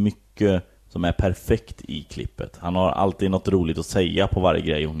det är så mycket som är perfekt i klippet. Han har alltid något roligt att säga på varje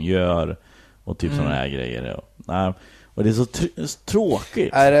grej hon gör. Och typ sådana här grejer. Och det är så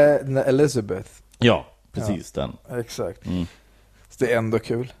tråkigt. Är det Elizabeth? Ja, precis den. Exakt. Så det är ändå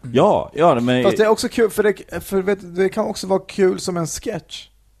kul. Ja, men... Fast det är också kul, för det kan också vara kul som en sketch.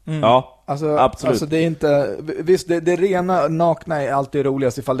 Ja, absolut. Alltså det är inte... Visst, det rena nakna är alltid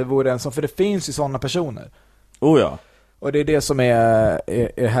roligast ifall det vore en sån. För det finns ju sådana personer. Oh ja. Och det är det som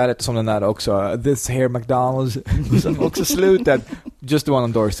är härligt, som den där också. This here McDonald's. Som också slutet. Just the one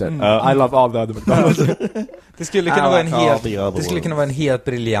on Dorset. I love all the other McDonald's. Det skulle kunna vara en helt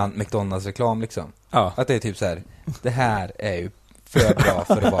briljant McDonald's-reklam liksom. Ja. Att det är typ så här. Det här är ju för bra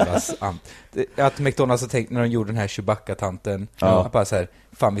för att vara sant. Att McDonald's har tänkt när de gjorde den här Chewbacca-tanten. Att bara så här,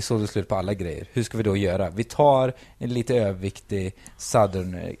 fan, vi såg det slut på alla grejer. Hur ska vi då göra? Vi tar en lite överviktig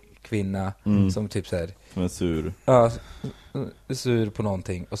southern kvinna som typ så här, som är sur. Ja, sur på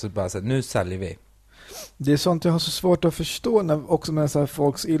någonting. Och så bara så här, nu säljer vi. Det är sånt jag har så svårt att förstå också med så här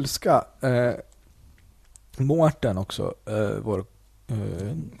folks ilska. Mårten också, vår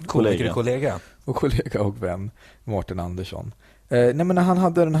kollega och vän Mårten Andersson. Nej, men när han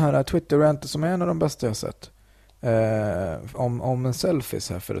hade den här Twitter-ranten som är en av de bästa jag sett. Om en selfies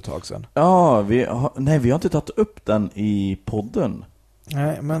här för ett tag sedan. Ja, vi har inte tagit upp den i podden.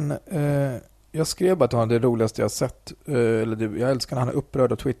 Nej, men jag skrev bara att han är det roligaste jag sett. Jag älskar när han är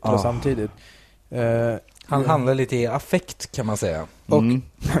upprörd och twittrar samtidigt. Han handlar lite i affekt, kan man säga. Och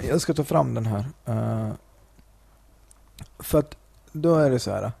jag ska ta fram den här. För att då är det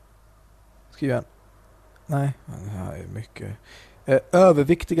så här. Skriver jag. Nej, det här är mycket.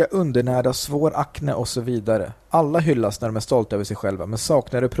 Överviktiga, undernärda, svår akne och så vidare. Alla hyllas när de är stolta över sig själva, men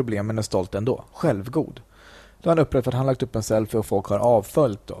saknar det problem men är stolt ändå. Självgod. Då har han upplevt att han lagt upp en selfie och folk har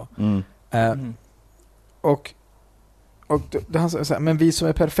avföljt då. Och då han säger så här, men vi som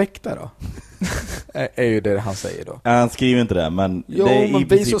är perfekta då? är ju det han säger då. Han skriver inte det, men... Jo, det är men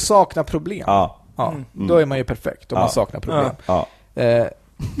vi som saknar problem. Då är man ju perfekt om man saknar problem.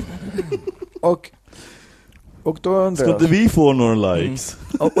 Och då undrar ska inte vi få några likes?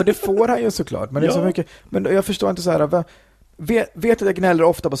 Och det får han ju såklart. Men det är så mycket. Men jag förstår inte så här. Vet att jag gnäller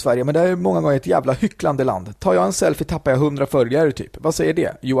ofta på Sverige, men det är många gånger ett jävla hycklande land. Tar jag en selfie tappar jag 100 följare typ. Vad säger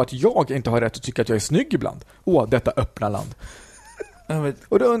det? Jo, att jag inte har rätt att tycka att jag är snygg ibland. Detta öppna land.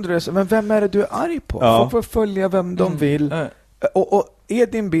 Och då undrar jag så, men vem är det du är arg på? Folk får följa vem de vill. Och är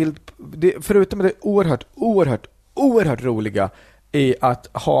din bild, förutom det oerhört roliga i att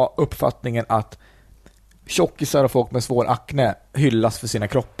ha uppfattningen att tjockisar och folk med svår akne hyllas för sina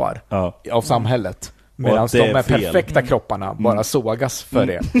kroppar av samhället. Medan de med perfekta kropparna bara sågas för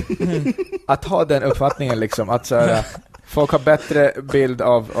det. Att ha den uppfattningen liksom, att så här, folk har bättre bild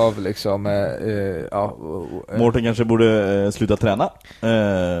av liksom Mårten kanske borde sluta träna,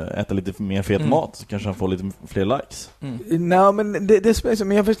 äta lite mer fet mat, så kanske han får lite fler likes. Nej, men det spelar sig,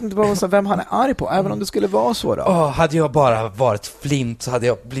 men jag vet inte bara vem han är arg på, även om det skulle vara så då. Hade jag bara varit flint så hade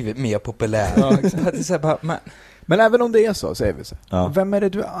jag blivit mer populär. Men även om det är så, säger vi så. Vem är det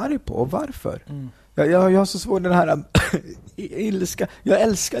du är arg på och varför? Jag har så svårt den här ilska. Jag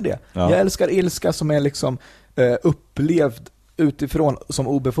älskar det. Jag älskar ilska som är liksom upplevd utifrån som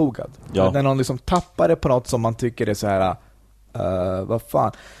obefogad. Ja. När någon liksom tappar det på något som man tycker är så här vad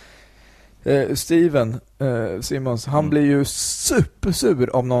fan. Steven Simmons, han blir ju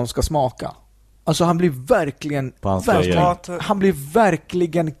supersur om någon ska smaka. Alltså han blir verkligen han blir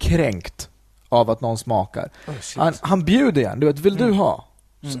verkligen kränkt av att någon smakar. Han bjuder igen, du vet, vill du ha?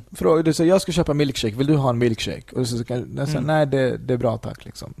 Frågar du, så jag ska köpa milkshake, vill du ha en milkshake? Och så kan jag säga, nej det är bra tack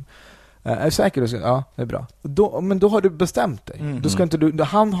liksom. Är du säker? Ja, det är bra. Men då har du bestämt dig. Då ska inte du,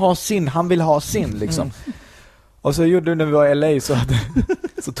 han vill ha sin liksom. Och så gjorde du när vi var i LA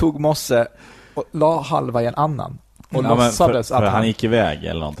så tog Mosse och la halva i en annan. Och för att han gick iväg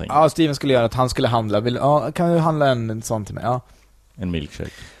eller någonting. Ja, Steven skulle göra att han skulle handla. Kan du handla en sån till mig? Ja. En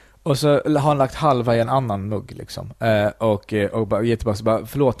milkshake. Och så har han lagt halva i en annan mugg liksom. Och bara gett tillbaka, bara,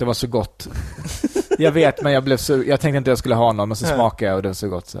 förlåt, det var så gott. Jag vet, men jag tänkte inte att jag skulle ha någon, men så smakade jag och det var så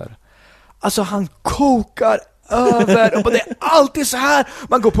gott så här. Alltså han kokar över och det är alltid så här.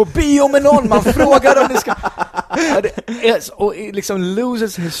 Man går på bio med någon, man frågar om det ska och liksom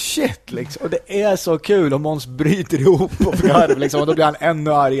loses his shit liksom. Och det är så kul om Måns bryter ihop och garv liksom, och då blir han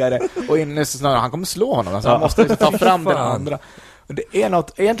ännu argare och nästan han kommer slå honom alltså, han måste liksom ta fram den andra. Och det är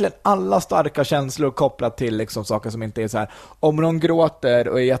något, egentligen alla starka känslor kopplat till liksom saker som inte är så här. Om någon gråter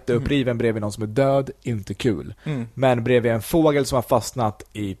och är jätteuppriven bredvid någon som är död, inte kul. Men bredvid en fågel som har fastnat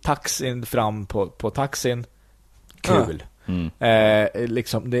i taxin fram på taxin, kul.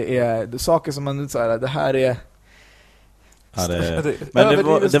 Liksom det är saker som man så här, det här är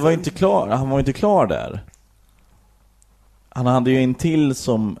men det var inte klar, han var inte klar där. Han hade ju en till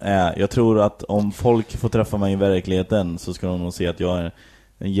som är, jag tror att om folk får träffa mig i verkligheten så ska de nog se att jag är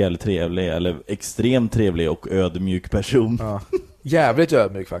en jävligt trevlig eller extremt trevlig och ödmjuk person. Ja. Jävligt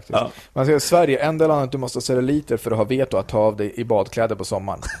ödmjuk faktiskt. Ja. Man säger Sverige, enda landet du måste sälja liter för att ha veto att ta av dig i badkläder på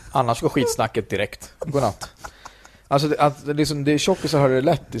sommaren. Annars går skitsnacket direkt. Godnatt. Alltså det är tjockisar har det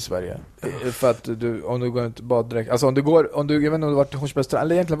lätt i Sverige. För att om du går inte bad direkt. Alltså om du jag vet inte om du varit hos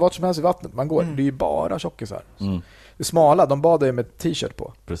eller egentligen vart som helst i vattnet man går, det är ju bara tjockisar. Det smala, de badar ju med t-shirt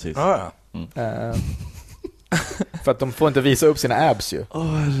på. Precis. För att de får inte visa upp sina abs ju.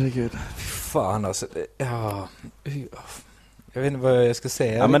 Herregud. Fan alltså. Ja. Jag vet inte vad jag ska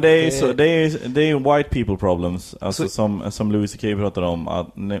säga. Ja, men det är ju white people problems. Alltså som Louis C.K. pratade om, att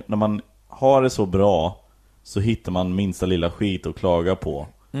när man har det så bra så hittar man minsta lilla skit att klaga på.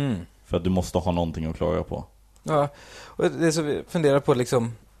 För att du måste ha någonting att klaga på. Ja, och det är så vi funderar på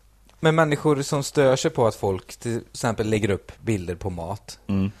liksom, med människor som stör sig på att folk till exempel lägger upp bilder på mat.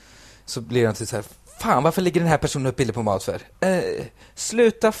 Så blir det så här, fan, varför lägger den här personen upp bilder på mat för?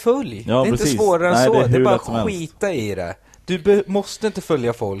 Sluta följ. Ja, det är precis. Inte svårare än så. Det är bara skita i det. Du måste inte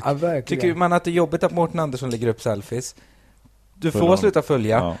följa folk. Ja, tycker man att det är jobbigt att Mårten Andersson lägger upp selfies? Du får sluta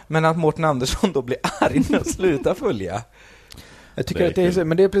följa, men att Mårten Andersson då blir arg när sluta följa. Jag tycker att det är så,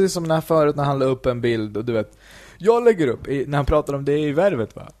 men det är precis som när förut när han la upp en bild och du vet, jag lägger upp när han pratar om det i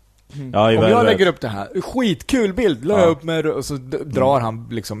Värvet va? Ja, om jag lägger upp det här, skitkul bild, la upp med, och så drar han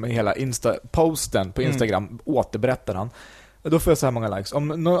liksom hela posten på Instagram, återberättar han. Och då får jag så här många likes.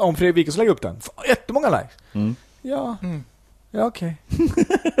 Om Fredrik Wikingsson lägger upp den, jättemånga likes. Ja, okej.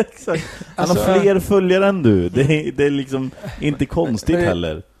 Exakt. Han har fler följare än du. Det är liksom inte konstigt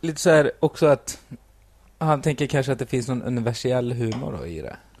heller. Lite så här också att han tänker kanske att det finns någon universell humor då i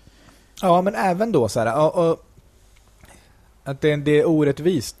det. Ja, men även då så här, och att det är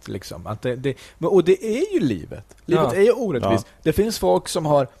orättvist liksom. Att och det är ju livet. Livet är ju orättvist. Ja. Det finns folk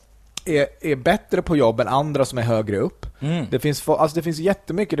som är bättre på jobb än andra som är högre upp. Det finns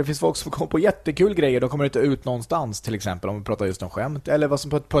jättemycket. Det finns folk som kommer på jättekul grejer. De kommer inte ut någonstans, till exempel om vi pratar just om skämt. Eller vad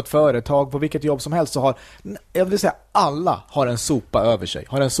som på ett företag, på vilket jobb som helst så har, jag vill säga, alla har en sopa över sig.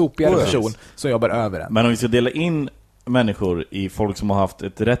 Har en sopigare person som jobbar över en. Men om vi ska dela in människor i folk som har haft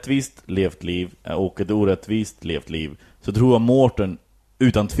ett rättvist levt liv och ett orättvist levt liv, så tror jag Mårten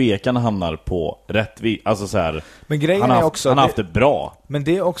utan tvekan hamnar på rättvis. Alltså så här, men grejen är också han har haft det bra. Men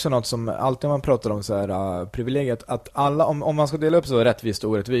det är också något som alltid man pratar om så här privilegiet, att alla, om man ska dela upp så rättvist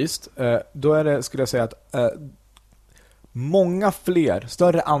och orättvist, då är det, skulle jag säga att många fler,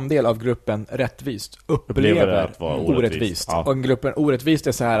 större andel av gruppen rättvist upplever att vara orättvist. Ja. Och gruppen orättvist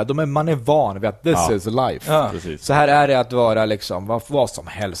är så här, man är van vid att this is life. Ja. Så här är det att vara liksom vad som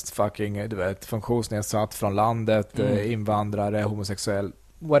helst, fucking, du vet, funktionsnedsatt från landet, invandrare, homosexuell,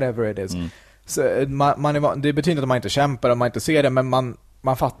 whatever it is. Så det betyder inte att man inte kämpar och man inte ser det, men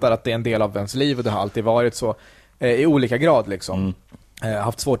man fattar att det är en del av ens liv, och det har alltid varit så i olika grad liksom.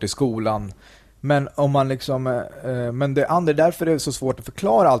 Haft svårt i skolan, Men om man liksom men det andra, därför är det så svårt att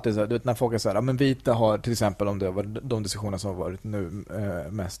förklara alltid så här, du vet, när folk är så här, men vita har till exempel, om det var de diskussioner som har varit nu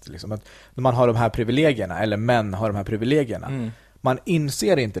mest liksom, att man har de här privilegierna, eller män har de här privilegierna. Man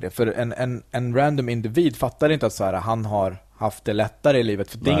inser inte det, för en random individ fattar inte att så här, han har haft det lättare i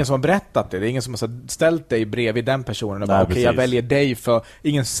livet, för det är ingen som har berättat det. Det är ingen som har ställt dig bredvid den personen och bara, okej, jag väljer dig för...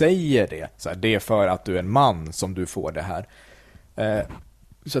 Ingen säger det. Så här, det är för att du är en man som du får det här.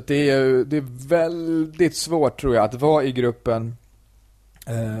 Så att det är väldigt svårt, tror jag, att vara i gruppen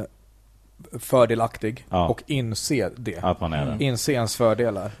fördelaktig och inse det. Att man är det. Inse ens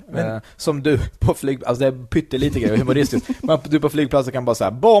fördelar. Som du på flygplatsen, alltså det är pyttelite grejer, humoristiskt. Men du på flygplatsen kan bara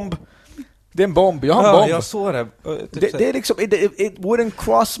säga, bomb! Det är en bomb, jag har en bomb. Jag såg det. Det är liksom, it wouldn't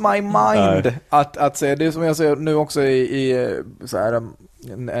cross my mind att säga, det är som jag säger nu också i så här,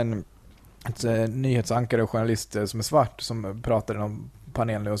 en nyhetsankare och journalist som är svart som pratar i någon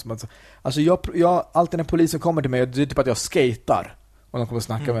panel nu och som, alltså jag alltid när polisen kommer till mig, det är typ att jag skater och de kommer att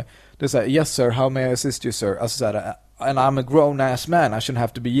snacka med, det är så här, yes sir, how may I assist you sir, alltså så här, and I'm a grown ass man, I shouldn't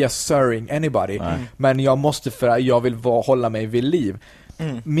have to be yes siring anybody, men jag måste, för jag vill hålla mig vid liv.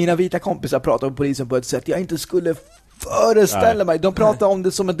 Mina vita kompisar pratar om polisen på ett sätt jag inte skulle föreställa mig. De pratar om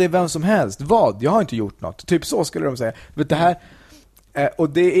det som att det är vem som helst. Vad? Jag har inte gjort något. Typ så skulle de säga. Vet det här, och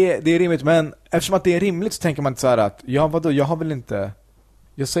det är rimligt, men eftersom att det är rimligt så tänker man inte så här att vadå, jag har väl inte,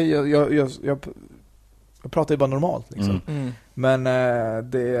 jag säger jag pratar ju bara normalt liksom. Men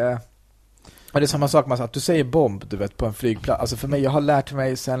det är samma sak med att du säger bomb, du vet, på en flygplats. Alltså för mig, jag har lärt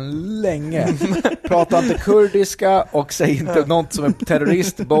mig sedan länge. Prata inte kurdiska och säg inte något som är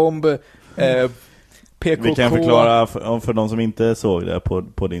terrorist, bomb, PKK. Vi kan förklara för de som inte såg det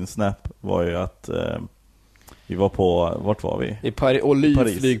på din snap, var ju att vi var på, vart var vi? I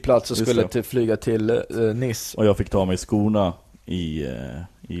Paris flygplats och skulle flyga till Nice. Och jag fick ta mig skorna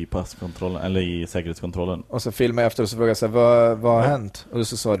i passkontrollen, eller i säkerhetskontrollen. Och så filmade jag efter och så frågade jag vad har hänt? Och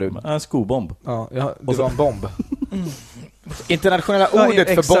så sa du en skobomb. Ja, det var en bomb. Internationella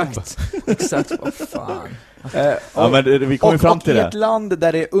ordet för bomb. Exakt, vad fan. Men vi kom fram till det. I ett land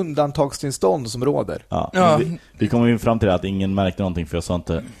där det är undantagstillstånd som råder. Vi kom ju fram till det att ingen märkte någonting, för jag sa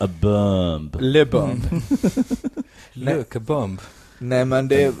inte a bomb. Le bomb. Look, a bomb. Nej, men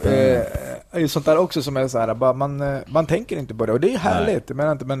det är sånt där också som är så här, bara man tänker inte på det, och det är härligt.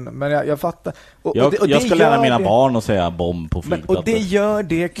 Men jag fattar. Jag ska lära mina barn att säga bomb på flygplatser. Och det gör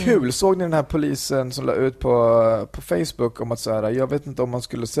det kul. Såg ni den här polisen som la ut på Facebook om att så här, jag vet inte om man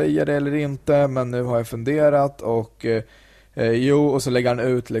skulle säga det eller inte, men nu har jag funderat och och så lägger han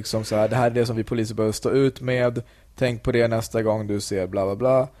ut liksom så här, det här är det som vi poliser behöver stå ut med. Tänk på det nästa gång du ser bla bla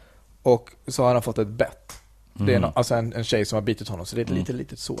bla. Och så har han fått ett bett. Det är alltså en tjej som har bitit honom, så det är ett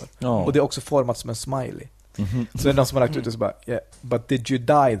litet sår. Och det är också format som en smiley. Så det är någon som har lagt ut och så bara, yeah, but did you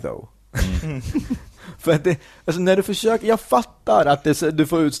die though? För att alltså när du försöker, jag fattar att du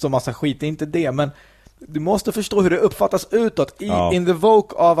får utstå massa skit, det är inte det, men du måste förstå hur det uppfattas utåt in the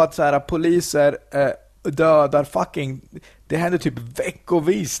vogue av att så här, poliser dödar fucking, det händer typ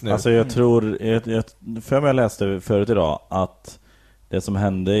veckovis nu. Alltså jag tror, för mig jag läste förut idag att det som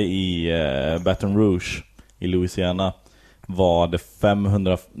hände i Baton Rouge i Louisiana var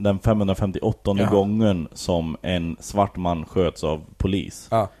den 558 gången som en svart man sköts av polis.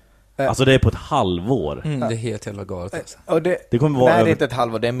 Alltså det är på ett halvår. Det är helt jävla galet alltså. Och det kommer vara nej, det är inte ett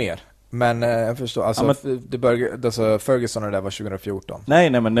halvår, det är mer. Men jag förstår, alltså, alltså Ferguson och det där var 2014. Nej,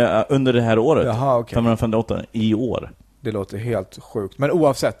 men under det här året. Jaha, okay. 558 i år. Det låter helt sjukt. Men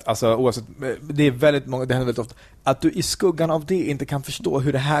oavsett, det är väldigt många, det händer väldigt ofta, att du i skuggan av det inte kan förstå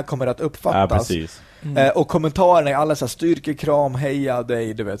hur det här kommer att uppfattas. Ja, precis. Och kommentarerna är alla så här, styrkekram, heja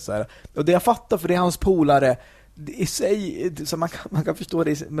dig, du vet så här. Och det jag fattar, för det är hans polare i sig, så man kan förstå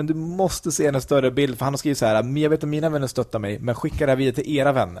det, men du måste se en större bild, för han har skrivit så här: jag vet att mina vänner stöttar mig, men skicka det vidare till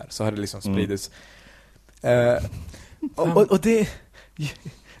era vänner, så har det liksom spridits. Och det,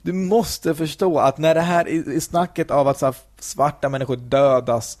 du måste förstå att när det här är snacket av att så här, svarta människor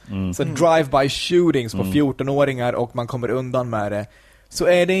dödas, så drive-by shootings på 14-åringar och man kommer undan med det, så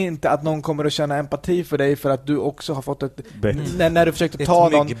är det inte att någon kommer att känna empati för dig för att du också har fått ett när du försökte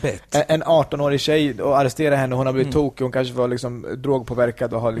ta en 18-årig tjej och arrestera henne, hon har blivit tokig, hon kanske var liksom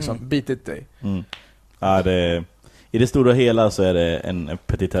drogpåverkad och har liksom bitit dig. Ja, i det stora hela så är det en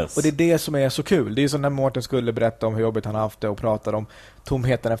petitess. Och det är det som är så kul. Det är som när Mårten skulle berätta om hur jobbigt han haft det och pratade om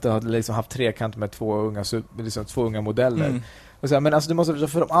tomheten efter att ha liksom haft trekant med två unga modeller. Och så här, men alltså du måste,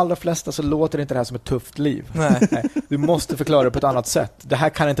 för de allra flesta så låter det inte det här som ett tufft liv. Nej. Du måste förklara det på ett annat sätt. Det här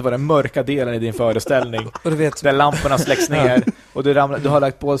kan inte vara den mörka delen i din föreställning. Och du vet, där lamporna släcks ner och du har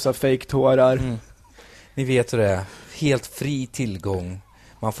lagt på så fake tårar. Ni vet hur det är. Helt fri tillgång.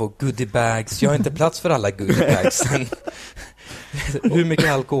 man får goodiebags. Jag har inte plats för alla goodiebagsen. Hur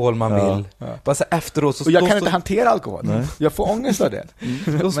mycket alkohol man vill. Bara så efteråt så och jag kan inte hantera alkohol. Nej. Jag får ångest av det.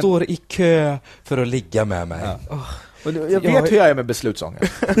 De står i kö för att ligga med mig. Och jag vet hur jag är med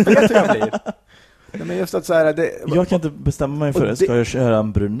beslutsångest. Jag vet hur jag blir. Men just att så här, jag kan inte bestämma mig för det. Ska jag köra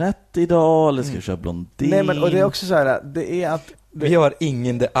en brunett idag eller ska jag köra blondin? Nej, men och det är också så här, det är att vi har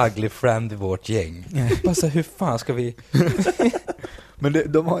ingen the ugly friend i vårt gäng. Alltså hur fan ska vi? Men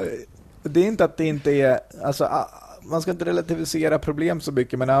det är inte att det inte är, alltså man ska inte relativisera problem så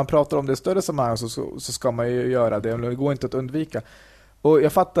mycket, men när man pratar om det större sammanhang så ska man ju göra det. Det går inte att undvika. Och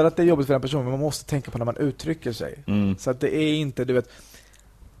jag fattar att det är jobbigt för en person, men man måste tänka på när man uttrycker sig. Så att det är inte, du vet,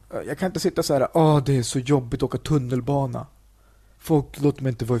 jag kan inte sitta så här, det är så jobbigt att åka tunnelbana. Folk låter mig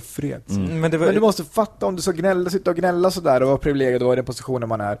inte vara i fred. Men du måste fatta, om du ska sitta och gnälla sådär och vara privilegierad och vara i den positionen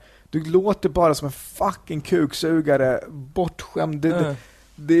man är. Du låter bara som en fucking kuksugare, bortskämd.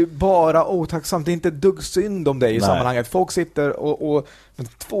 Det är bara otacksamt. Det är inte ett dugg synd om dig i sammanhanget. Folk sitter och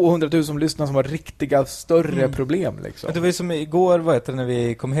 200 000 som lyssnar som har riktiga större problem. Liksom. Det var ju som igår när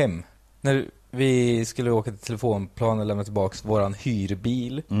vi kom hem. När vi skulle åka till telefonplan och lämna tillbaka våran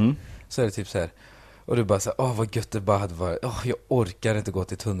hyrbil. Så är det typ så här. Och du bara så här, vad gött det bara hade varit. Jag orkar inte gå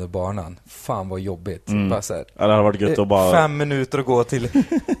till tunnelbanan. Fan vad jobbigt. Bara så här, det hade varit gött att bara 5 minuter att gå till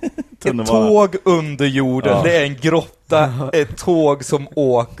ett tåg under jorden. Det är en grotta, ett tåg som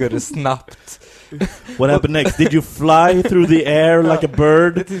åker snabbt. What happened next? Did you fly through the air like a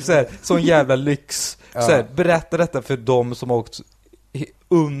bird? Det är typ så här, sån jävla lyx. Så här, berätta detta för dem som har åkt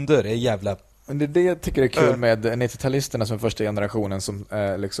under är jävla. Det är det jag tycker är kul med 90-talisterna som är första generationen som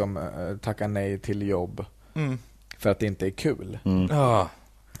tackar nej till jobb för att det inte är kul.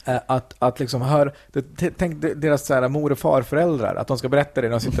 Att liksom tänk deras så här, mor- och farföräldrar att de ska berätta det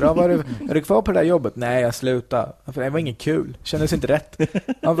när de sitter är du kvar på det där jobbet? Nej, jag slutar. För det var inget kul. Kändes inte rätt.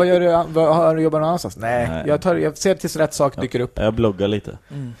 Vad gör du? Har du jobbat någonstans? Nej. Jag ser tills rätt sak dyker upp. Jag bloggar lite.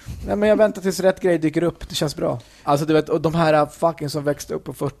 Nej, men jag väntar tills rätt grej dyker upp. Det känns bra. Alltså du vet, och de här fucking som växte upp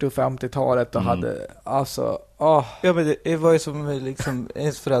på 40- och 50-talet och hade alltså Ja, men det var ju som liksom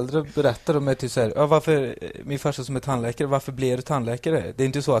ens föräldrar berättade om mig till så här, varför min farsa som är tandläkare, varför blev du tandläkare? Det är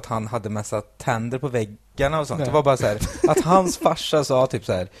inte så att han hade massa tänder på väggarna och sånt. Nej. Det var bara så här att hans farsa sa typ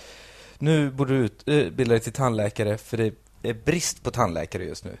så här, nu borde du utbilda dig till tandläkare för det är brist på tandläkare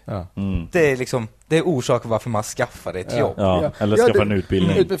just nu. Det är liksom, det är orsaken varför man skaffar ett jobb. Eller skaffa en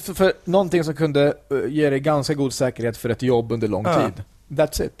utbildning. För någonting som kunde ge dig ganska god säkerhet för ett jobb under lång tid.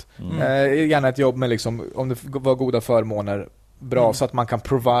 That's it. Gärna ett jobb med liksom, om det var goda förmåner, bra så att man kan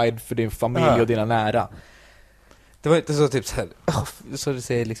provide för din familj och dina nära. Det var inte så typ så här, så du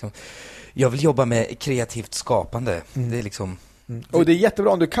säger liksom, jag vill jobba med kreativt skapande. Det är liksom och det är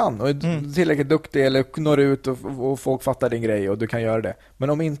jättebra om du kan och är tillräckligt duktig eller når ut och folk fattar din grej och du kan göra det. Men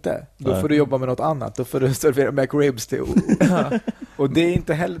om inte, då får du jobba med något annat. Då får du servera McRibs till. Och det är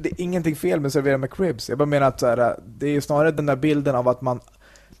inte heller, det är ingenting fel med att servera McRibs. Jag bara menar att så här, det är snarare den där bilden av att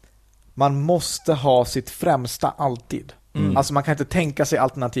man måste ha sitt främsta alltid. Alltså man kan inte tänka sig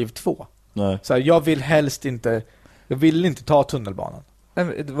alternativ 2. Nej. Så här, jag vill inte ta tunnelbanan.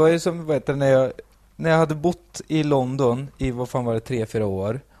 Det var ju som när jag hade bott i London i 3-4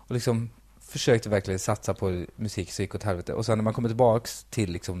 år och liksom försökte verkligen satsa på musik så gick åt helvete. Och sen när man kommer tillbaks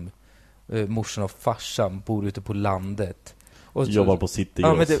till liksom morsan och farsan bor ute på landet och jobbar på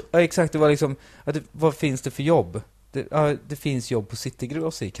Citygross. Exakt, det var liksom vad finns det för jobb? Det finns jobb på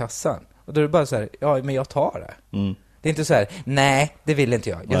Citygross i kassan. Och då är det bara så här, men jag tar det. Det är inte så här, nej, det vill inte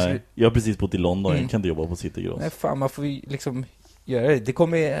jag. Jag har precis bott i London, jag kan inte jobba på Citygross. Nej, fan, man får ju liksom göra det.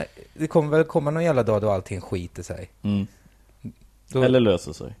 Det kommer väl komma någon jävla dag då allting skiter sig. Eller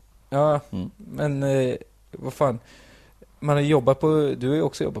löser sig. Ja, men vad fan. Man har jobbat på, du har ju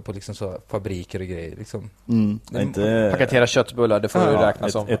också jobbat på liksom så fabriker och grejer liksom. Paketera köttbullar, det får ju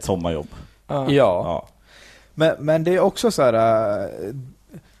räknas som ett sommarjobb. Ja. Men det är också så här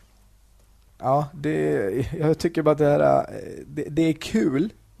jag tycker bara att det är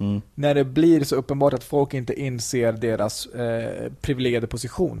kul när det blir så uppenbart att folk inte inser deras privilegierade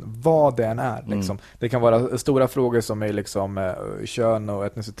position, vad det än är liksom. Det kan vara stora frågor som är liksom kön och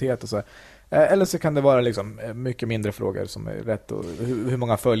etnicitet och så. Eller så kan det vara liksom mycket mindre frågor som är rätt och hur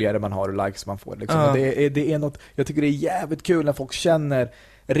många följare man har och likes man får liksom. Och det är något, jag tycker det är jävligt kul när folk känner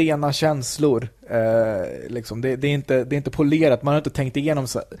rena känslor liksom. Det är inte polerat, man har inte tänkt igenom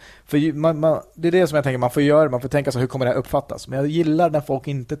så. För det är det som jag tänker man får göra, man får tänka så, hur kommer det här uppfattas? Men jag gillar när folk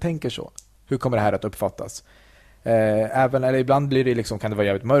inte tänker så. Hur kommer det här att uppfattas? Eller ibland blir det liksom, kan det vara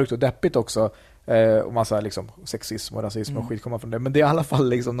jävligt mörkt och deppigt också, Och massa liksom sexism och rasism och skit kommer från det. Men det är i alla fall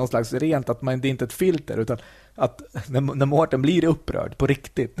liksom någon slags rent att det är inte ett filter, utan att när Mårten blir upprörd på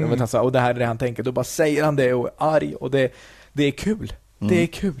riktigt och det här är det han tänker, då bara säger han det och är arg, och det är kul. Det är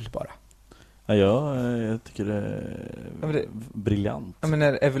kul bara. Ja, jag tycker det är briljant. Ja, men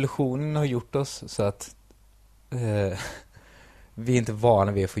när evolutionen har gjort oss så att vi är inte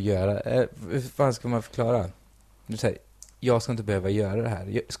vana vid att få göra. Hur fan ska man förklara? Du säger, jag ska inte behöva göra det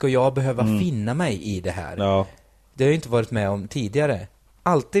här. Ska jag behöva finna mig i det här? Ja. Det har jag inte varit med om tidigare.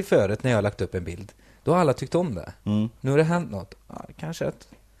 Alltid förut när jag har lagt upp en bild, då har alla tyckt om det. Nu har det hänt något. Ja, kanske att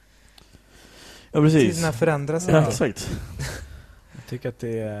tiderna förändras. Ja, exakt. Jag tycker att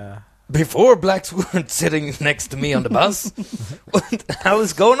det är... Before blacks weren't sitting next to me on the bus. What the hell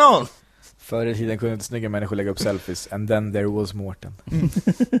is going on? Förr i tiden kunde inte snygga människor lägga upp selfies. And then there was Mårten.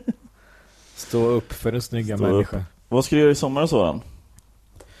 Stå upp för en snygga människa. Vad ska du göra i sommar och sådan?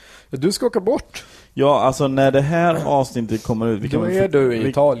 Du ska åka bort. Ja, alltså när det här avsnittet kommer ut... Då är du i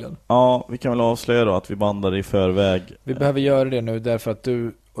Italien. Ja, vi kan väl avslöja då att vi bandar i förväg. Vi behöver göra det nu därför att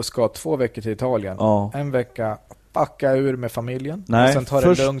du ska 2 veckor till Italien. Ja. En vecka packa ur med familjen. Nej, och sen ta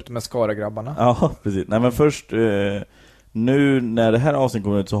det lugnt med Skara-grabbarna. Ja, precis. Nej, men först... nu när det här avsnittet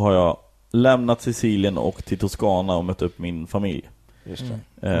kommer ut så har jag lämnat Sicilien och till Toscana och mött upp min familj. Just det.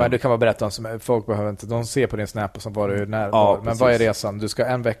 Men du kan bara berätta om, folk behöver inte, de ser på din snap och så var du när. Ja, men vad är resan? Du ska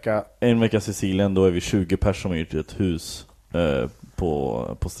en vecka Sicilien, då är vi 20 personer som har gjort ett hus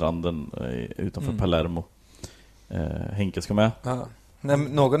på stranden utanför Palermo. Henke ska med. Ja. När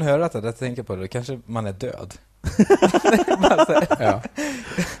någon hör att jag tänker på det, kanske man är död.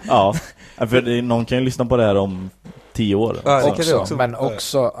 Ja, för någon kan ju lyssna på det här om 10 år. Ja, också, men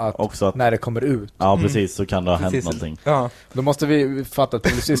också att när det kommer ut. Ja, precis, så kan det ha hänt någonting. Ja. Då måste vi fatta ett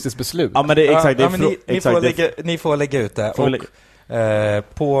publicistiskt beslut. Ja, men det är exakt. Ni får lägga ut det. Och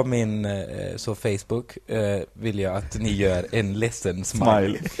på min Facebook vill jag att ni gör en ledsen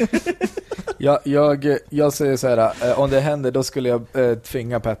smile. Jag säger så här, om det händer då skulle jag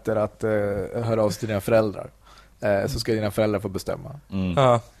tvinga Petter att höra av till dina föräldrar. Så ska dina föräldrar få bestämma.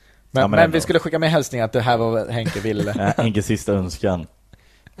 Ja. Men vi skulle skicka med hälsning att det här var vad Henke ville. Henkes sista önskan.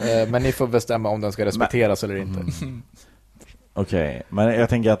 Men ni får bestämma om den ska respekteras eller inte. Okej, men jag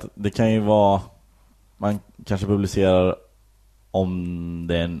tänker att det kan ju vara, man kanske publicerar om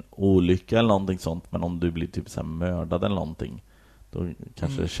det är en olycka eller någonting sånt, men om du blir typ så här mördad eller någonting, då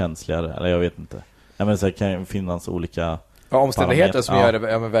kanske det är känsligare, eller jag vet inte. Ja, men så här kan finnas olika omständigheter som gör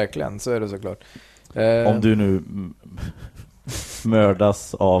det, ja men verkligen, så är det såklart. Om du nu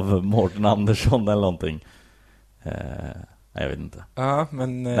mördas av Mårten Andersson eller någonting. Jag vet inte. Ja,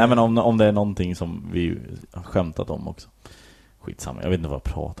 men nej, men om det är någonting som vi har skämtat om också. Skitsamma, jag vet inte vad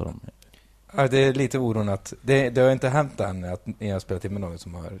jag pratar om. Ja, det är lite oron att det har inte hänt än att ni har spelat in med någon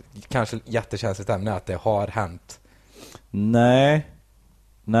som har kanske jättekänsligt ämne, att det har hänt. Nej,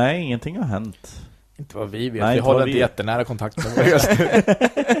 ingenting har hänt. Inte vad vi vet. Nej, vi håller inte jättenära kontakt med våra gäster.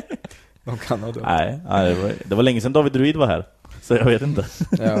 De kan ha det. Nej, det var länge sedan David Druid var här. Så jag vet inte.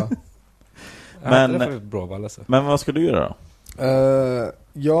 Ja. Men vad ska du göra då?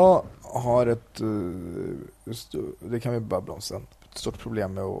 Jag har ett det kan vi babbla om sen, ett stort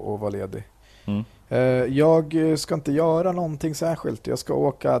problem med att vara ledig. Jag ska inte göra någonting särskilt. Jag ska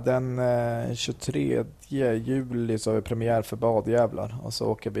åka den 23 juli, så har vi premiär för Badjävlar, och så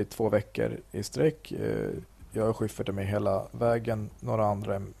åker vi 2 veckor i sträck. Jag har skiffat mig hela vägen. Några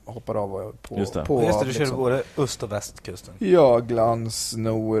andra hoppar av på Just det, du kör både öst- och västkusten. Ja, Glans,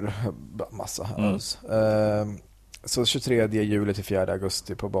 Nor, massa. Så 23 juli till 4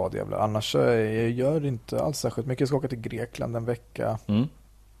 augusti på Badjävlar. Annars jag gör inte alls särskilt mycket. Jag ska åka till Grekland en vecka.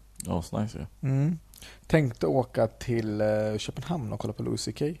 Ja, så nice. Tänkte åka till Köpenhamn och kolla på Louis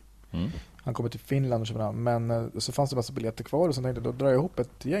CK. Han kommer till Finland och Köpenhamn. Men så fanns det massa biljetter kvar, och så tänkte jag, då drar jag ihop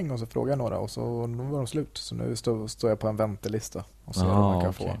ett gäng och så frågar jag några, och så var de slut. Så nu står jag på en väntelista och ser om man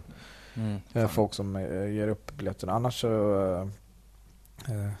kan få folk som ger upp biljetterna. Annars så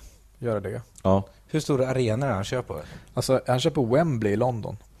gör det. Ja. Hur stora arenor han kör på? Alltså, han kör på Wembley i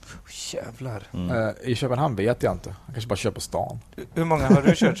London. Jävlar. I Köpenhamn vet jag inte. Han kanske bara kör på stan. Hur många har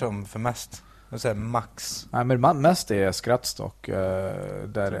du kört som för mest? Max? Nej, men mest är Skrattstock.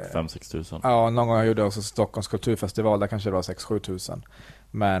 5-6 tusen. Ja, någon gång jag gjorde också Stockholms kulturfestival. Där kanske det var 6-7 tusen.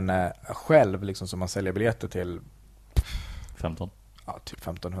 Men själv liksom, som man säljer biljetter till 15. Ja, typ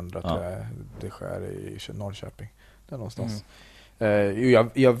 1500 tror jag. Det sker i Norrköping. Där någonstans.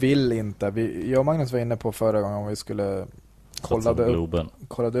 Jag vill inte. Jag och Magnus var inne på förra gången om vi skulle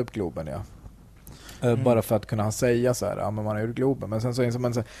kollade upp Globen, ja. Bara för att kunna säga så här, ja, men man har gjort Globen. Men sen så är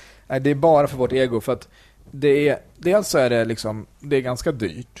man så här, det är bara för vårt ego, för att dels så är det liksom, det är ganska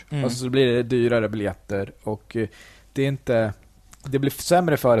dyrt. Alltså så blir det dyrare biljetter, och det är inte, det blir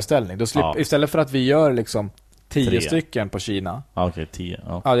sämre föreställning. Då istället för att vi gör liksom 10 stycken på Kina. Okej,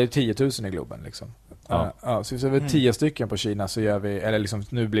 10. Ja, det är 10 000 i Globen liksom. Så vi 10 stycken på Kina, så gör vi, eller liksom,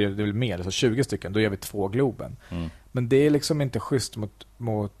 nu blir det väl mer, så 20 stycken, då gör vi 2 Globen. Men det är liksom inte schysst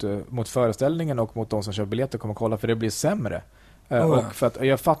mot föreställningen och mot de som kör biljetter och kommer kolla, för det blir sämre. Och för att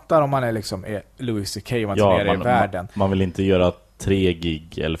jag fattar om man är liksom Louis CK och man turnerar i världen. Man vill inte göra 3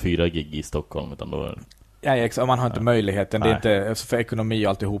 gig eller 4 gig i Stockholm, utan då man har inte möjligheten. Det är inte för ekonomi och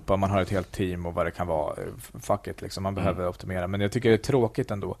alltihopa. Man har ett helt team och vad det kan vara. Fuck it, liksom. Man behöver optimera. Men jag tycker det är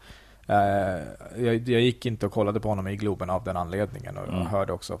tråkigt ändå. Jag gick inte och kollade på honom i Globen av den anledningen, och jag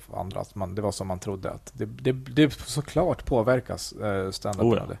hörde också av andra att det var som man trodde, att det såklart påverkas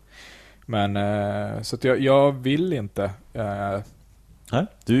stand-up av det. Men så att jag vill inte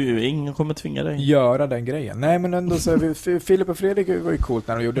ingen kommer tvinga dig göra den grejen. Nej, men ändå så Filip och Fredrik var ju coolt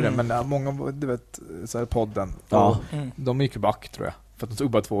när de gjorde det, men många, du vet, så här podden, de gick back tror jag, för att de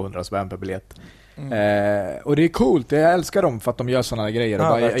tog bara 200 spänn per biljett. Och det är coolt, jag älskar dem för att de gör sådana grejer och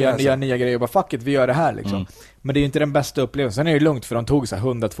bara gör nya grejer och bara fuck it, vi gör det här liksom. Men det är ju inte den bästa upplevelsen. Sen är det lugnt, för de tog så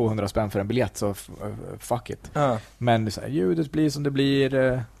 100-200 spänn för en biljett, så fuck it. Men så här, ljudet blir som det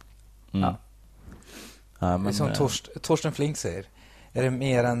blir. Men som Torsten Flink säger, är det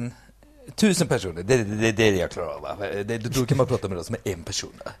mer än 1000 personer, det är det jag klarar av. Då kan man prata med dem som är en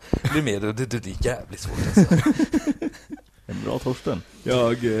person. Det är mer, det är jävligt svårt alltså. En bra Torsten.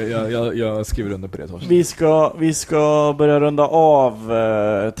 Jag skriver under på det, Torsten. Vi ska börja runda av.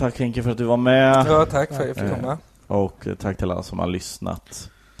 Tack Henke för att du var med. Ja, tack för att jag fick komma. Och tack till alla som har lyssnat.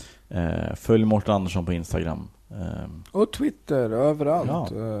 Följ Mårten Andersson på Instagram. Och Twitter, överallt. Ja.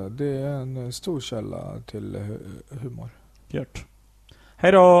 Det är en stor källa till humor. Gjort.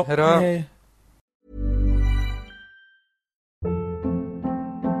 Hej då! Hej.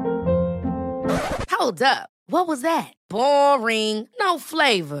 Hold up. What was that? Boring. No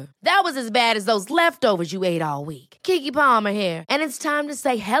flavor. That was as bad as those leftovers you ate all week. Keke Palmer here, and it's time to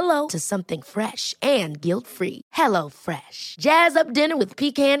say hello to something fresh and guilt-free. Hello Fresh. Jazz up dinner with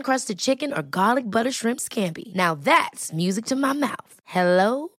pecan-crusted chicken or garlic butter shrimp scampi. Now that's music to my mouth.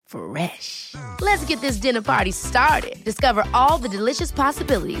 Hello Fresh. Let's get this dinner party started. Discover all the delicious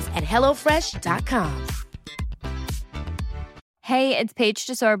possibilities at hellofresh.com. Hey, it's Paige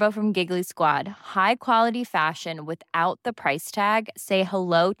DeSorbo from Giggly Squad. High quality fashion without the price tag. Say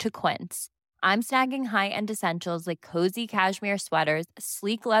hello to Quince. I'm snagging high-end essentials like cozy cashmere sweaters,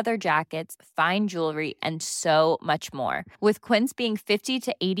 sleek leather jackets, fine jewelry, and so much more. With Quince being 50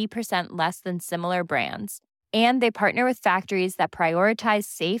 to 80% less than similar brands. And they partner with factories that prioritize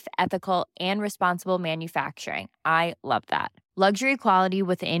safe, ethical, and responsible manufacturing. I love that. Luxury quality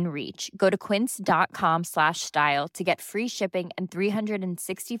within reach. Go to quince.com/style to get free shipping and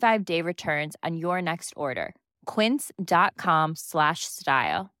 365-day returns on your next order.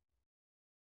 Quince.com/style.